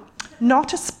marathon,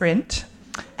 not a sprint,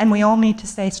 and we all need to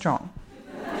stay strong.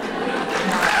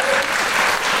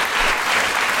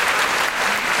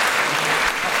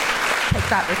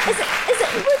 that, Richard.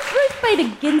 Ruth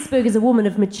Bader Ginsburg is a woman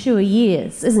of mature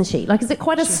years, isn't she? Like, is it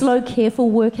quite a slow, careful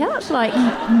workout? Like,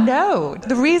 no.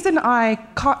 The reason I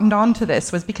cottoned on to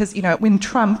this was because, when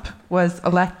Trump was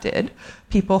elected,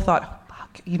 people thought,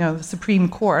 the Supreme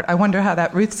Court, I wonder how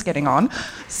that Ruth's getting on.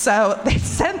 So they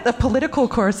sent the political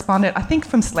correspondent, I think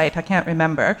from Slate, I can't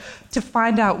remember, to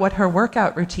find out what her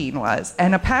workout routine was.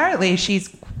 And apparently she's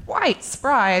quite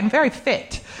spry and very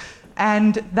fit.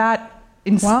 And that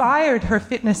inspired her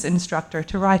fitness instructor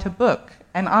to write a book.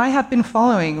 And I have been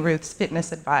following Ruth's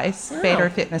fitness advice, Bader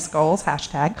Fitness Goals, #,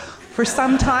 for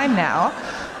some time now.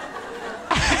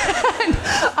 And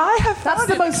I have That's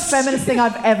the most feminist thing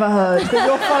I've ever heard. That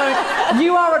you're following.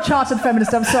 You are a chartered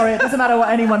feminist. I'm sorry. It doesn't matter what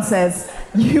anyone says.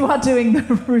 You are doing the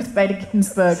Ruth Bader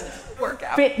Ginsburg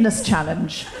workout fitness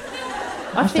challenge.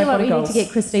 I feel like we need to get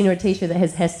Kristine a t-shirt that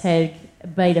has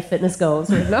 #Bader Fitness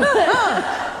Goals.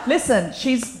 Listen,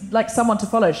 she's like someone to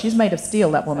follow. She's made of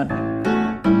steel, that woman.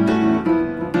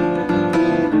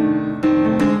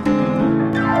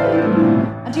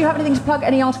 And do you have anything to plug?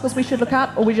 Any articles we should look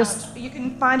at? Or we just... You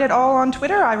can find it all on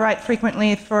Twitter. I write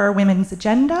frequently for Women's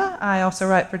Agenda. I also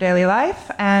write for Daily Life.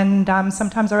 And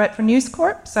sometimes I write for News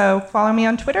Corp. So follow me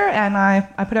on Twitter, and I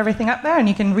put everything up there. And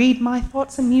you can read my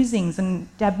thoughts and musings, and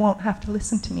Deb won't have to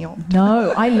listen to me all the time.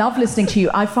 No, I love listening to you.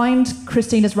 I find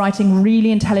Kristina's writing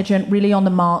really intelligent, really on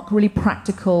the mark, really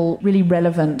practical, really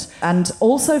relevant, and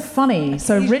also funny.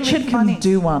 So Richard can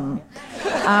do one.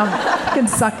 Can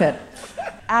suck it.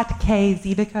 At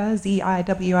Ziwica,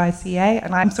 Ziwica,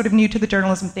 and I'm sort of new to the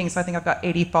journalism thing, so I think I've got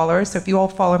 80 followers. So if you all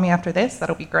follow me after this,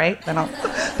 that'll be great. Then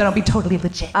I'll be totally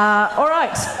legit. All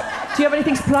right. Do you have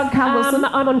anything to plug, Cal Wilson?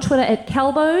 I'm on Twitter at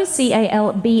Calbo,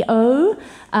 Calbo.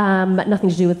 Nothing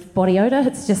to do with body odour.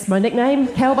 It's just my nickname,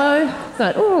 Calbo. It's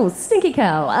like, ooh, stinky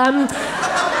Cal.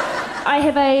 I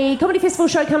have a comedy festival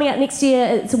show coming out next year.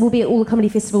 It will be at all the comedy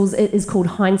festivals. It is called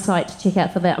Hindsight. Check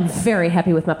out for that. I'm very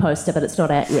happy with my poster, but it's not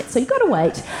out yet, so you've got to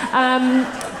wait.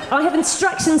 I have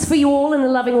instructions for you all in a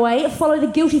loving way. Follow The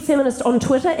Guilty Feminist on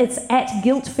Twitter. It's at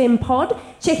GuiltFemPod.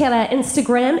 Check out our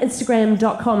Instagram,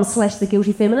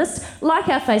 instagram.com/TheGuiltyFeminist. Like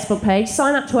our Facebook page.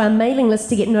 Sign up to our mailing list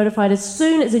to get notified as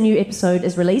soon as a new episode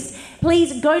is released.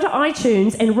 Please go to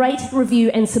iTunes and rate,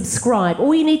 review, and subscribe.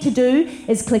 All you need to do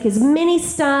is click as many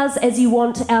stars as you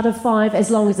want out of 5,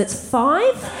 as long as it's 5,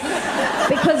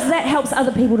 because that helps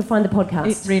other people to find the podcast.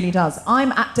 It really does.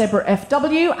 I'm at Deborah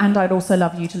FW, and I'd also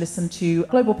love you to listen to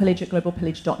Global Pillage at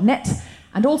globalpillage.net,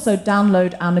 and also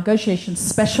download our negotiation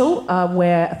special,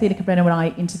 where Athena Cabreno and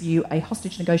I interview a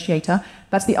hostage negotiator.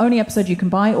 That's the only episode you can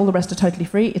buy. All the rest are totally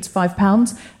free. It's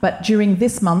 £5. But during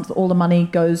this month, all the money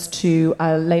goes to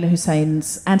Layla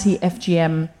Hussein's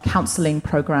anti-FGM counselling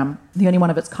programme, the only one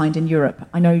of its kind in Europe.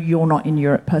 I know you're not in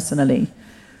Europe personally,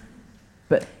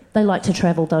 but... They like to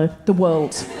travel, though. The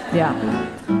world, yeah.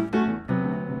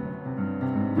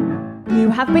 You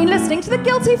have been listening to The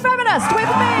Guilty Feminist with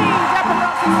me, Deborah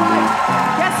Broxton-White,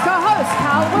 guest co-host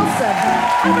Cal Wilson,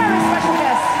 and very special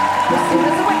guest, Kristine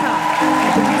Ziwica.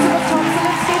 Producer was Tom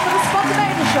Zielinski for The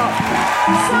Spontaneity Shop.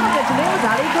 Sound engineer was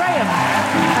Ali Graham.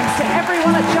 Thanks to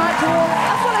everyone at Giant Hall,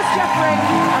 as well as Jeff Ring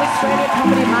and Australia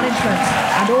Comedy Management,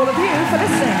 and all of you for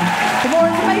listening. For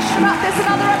more information about this and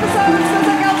other episodes,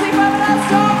 visit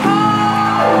GuiltyFeminist.com.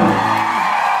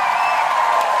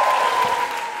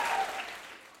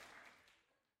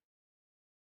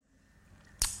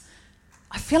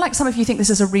 I feel like some of you think this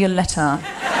is a real letter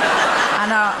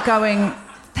and are going,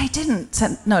 they didn't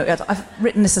send... No, I've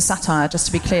written this as satire, just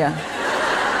to be clear.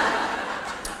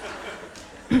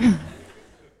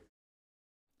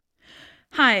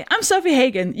 Hi, I'm Sophie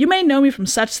Hagen. You may know me from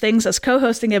such things as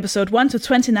co-hosting episode 1 to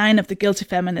 29 of The Guilty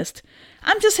Feminist.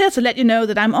 I'm just here to let you know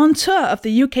that I'm on tour of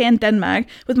the UK and Denmark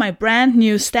with my brand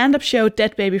new stand-up show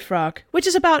Dead Baby Frog, which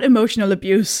is about emotional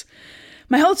abuse.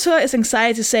 My whole tour is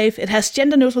anxiety safe, it has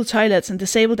gender-neutral toilets and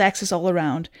disabled access all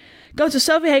around. Go to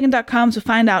sophiehagen.com to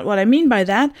find out what I mean by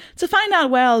that, to find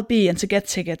out where I'll be and to get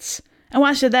tickets. And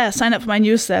while you're there, sign up for my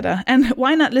newsletter, and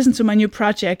why not listen to my new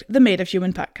project, the Made of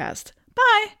Human podcast.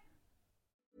 Bye!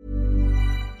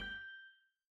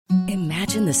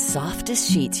 Imagine the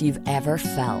softest sheets you've ever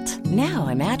felt. Now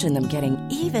imagine them getting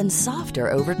even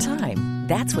softer over time.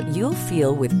 That's what you'll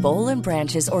feel with Boll &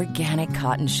 Branch's organic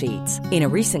cotton sheets. In a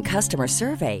recent customer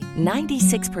survey,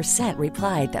 96%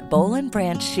 replied that Boll &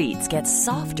 Branch sheets get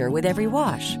softer with every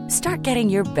wash. Start getting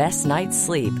your best night's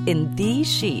sleep in these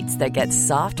sheets that get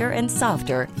softer and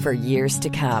softer for years to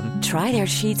come. Try their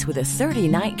sheets with a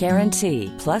 30-night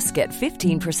guarantee. Plus, get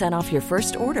 15% off your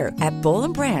first order at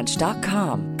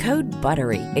bollandbranch.com. Code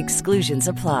BUTTERY. Exclusions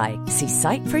apply. See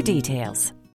site for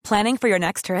details. Planning for your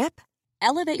next trip?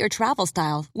 Elevate your travel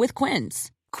style with Quince.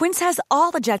 Quince has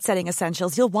all the jet-setting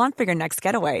essentials you'll want for your next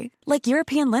getaway, like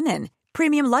European linen,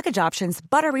 premium luggage options,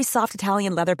 buttery soft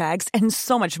Italian leather bags, and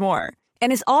so much more.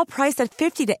 And is all priced at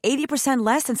 50 to 80%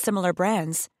 less than similar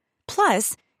brands.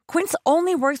 Plus, Quince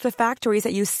only works with factories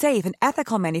that use safe and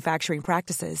ethical manufacturing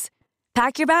practices.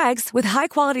 Pack your bags with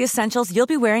high-quality essentials you'll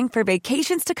be wearing for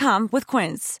vacations to come with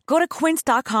Quince. Go to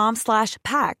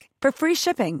quince.com/pack for free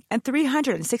shipping and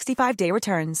 365-day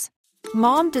returns.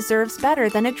 Mom deserves better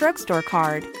than a drugstore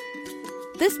card.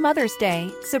 This Mother's Day,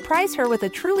 surprise her with a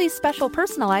truly special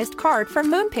personalized card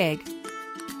from Moonpig.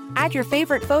 Add your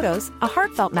favorite photos, a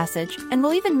heartfelt message, and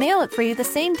we'll even mail it for you the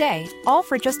same day, all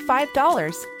for just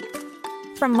 $5.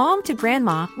 From mom to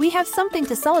grandma, we have something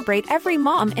to celebrate every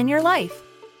mom in your life.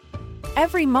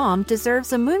 Every mom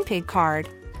deserves a Moonpig card.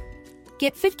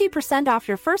 Get 50% off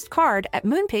your first card at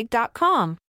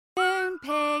moonpig.com.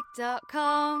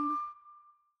 Moonpig.com.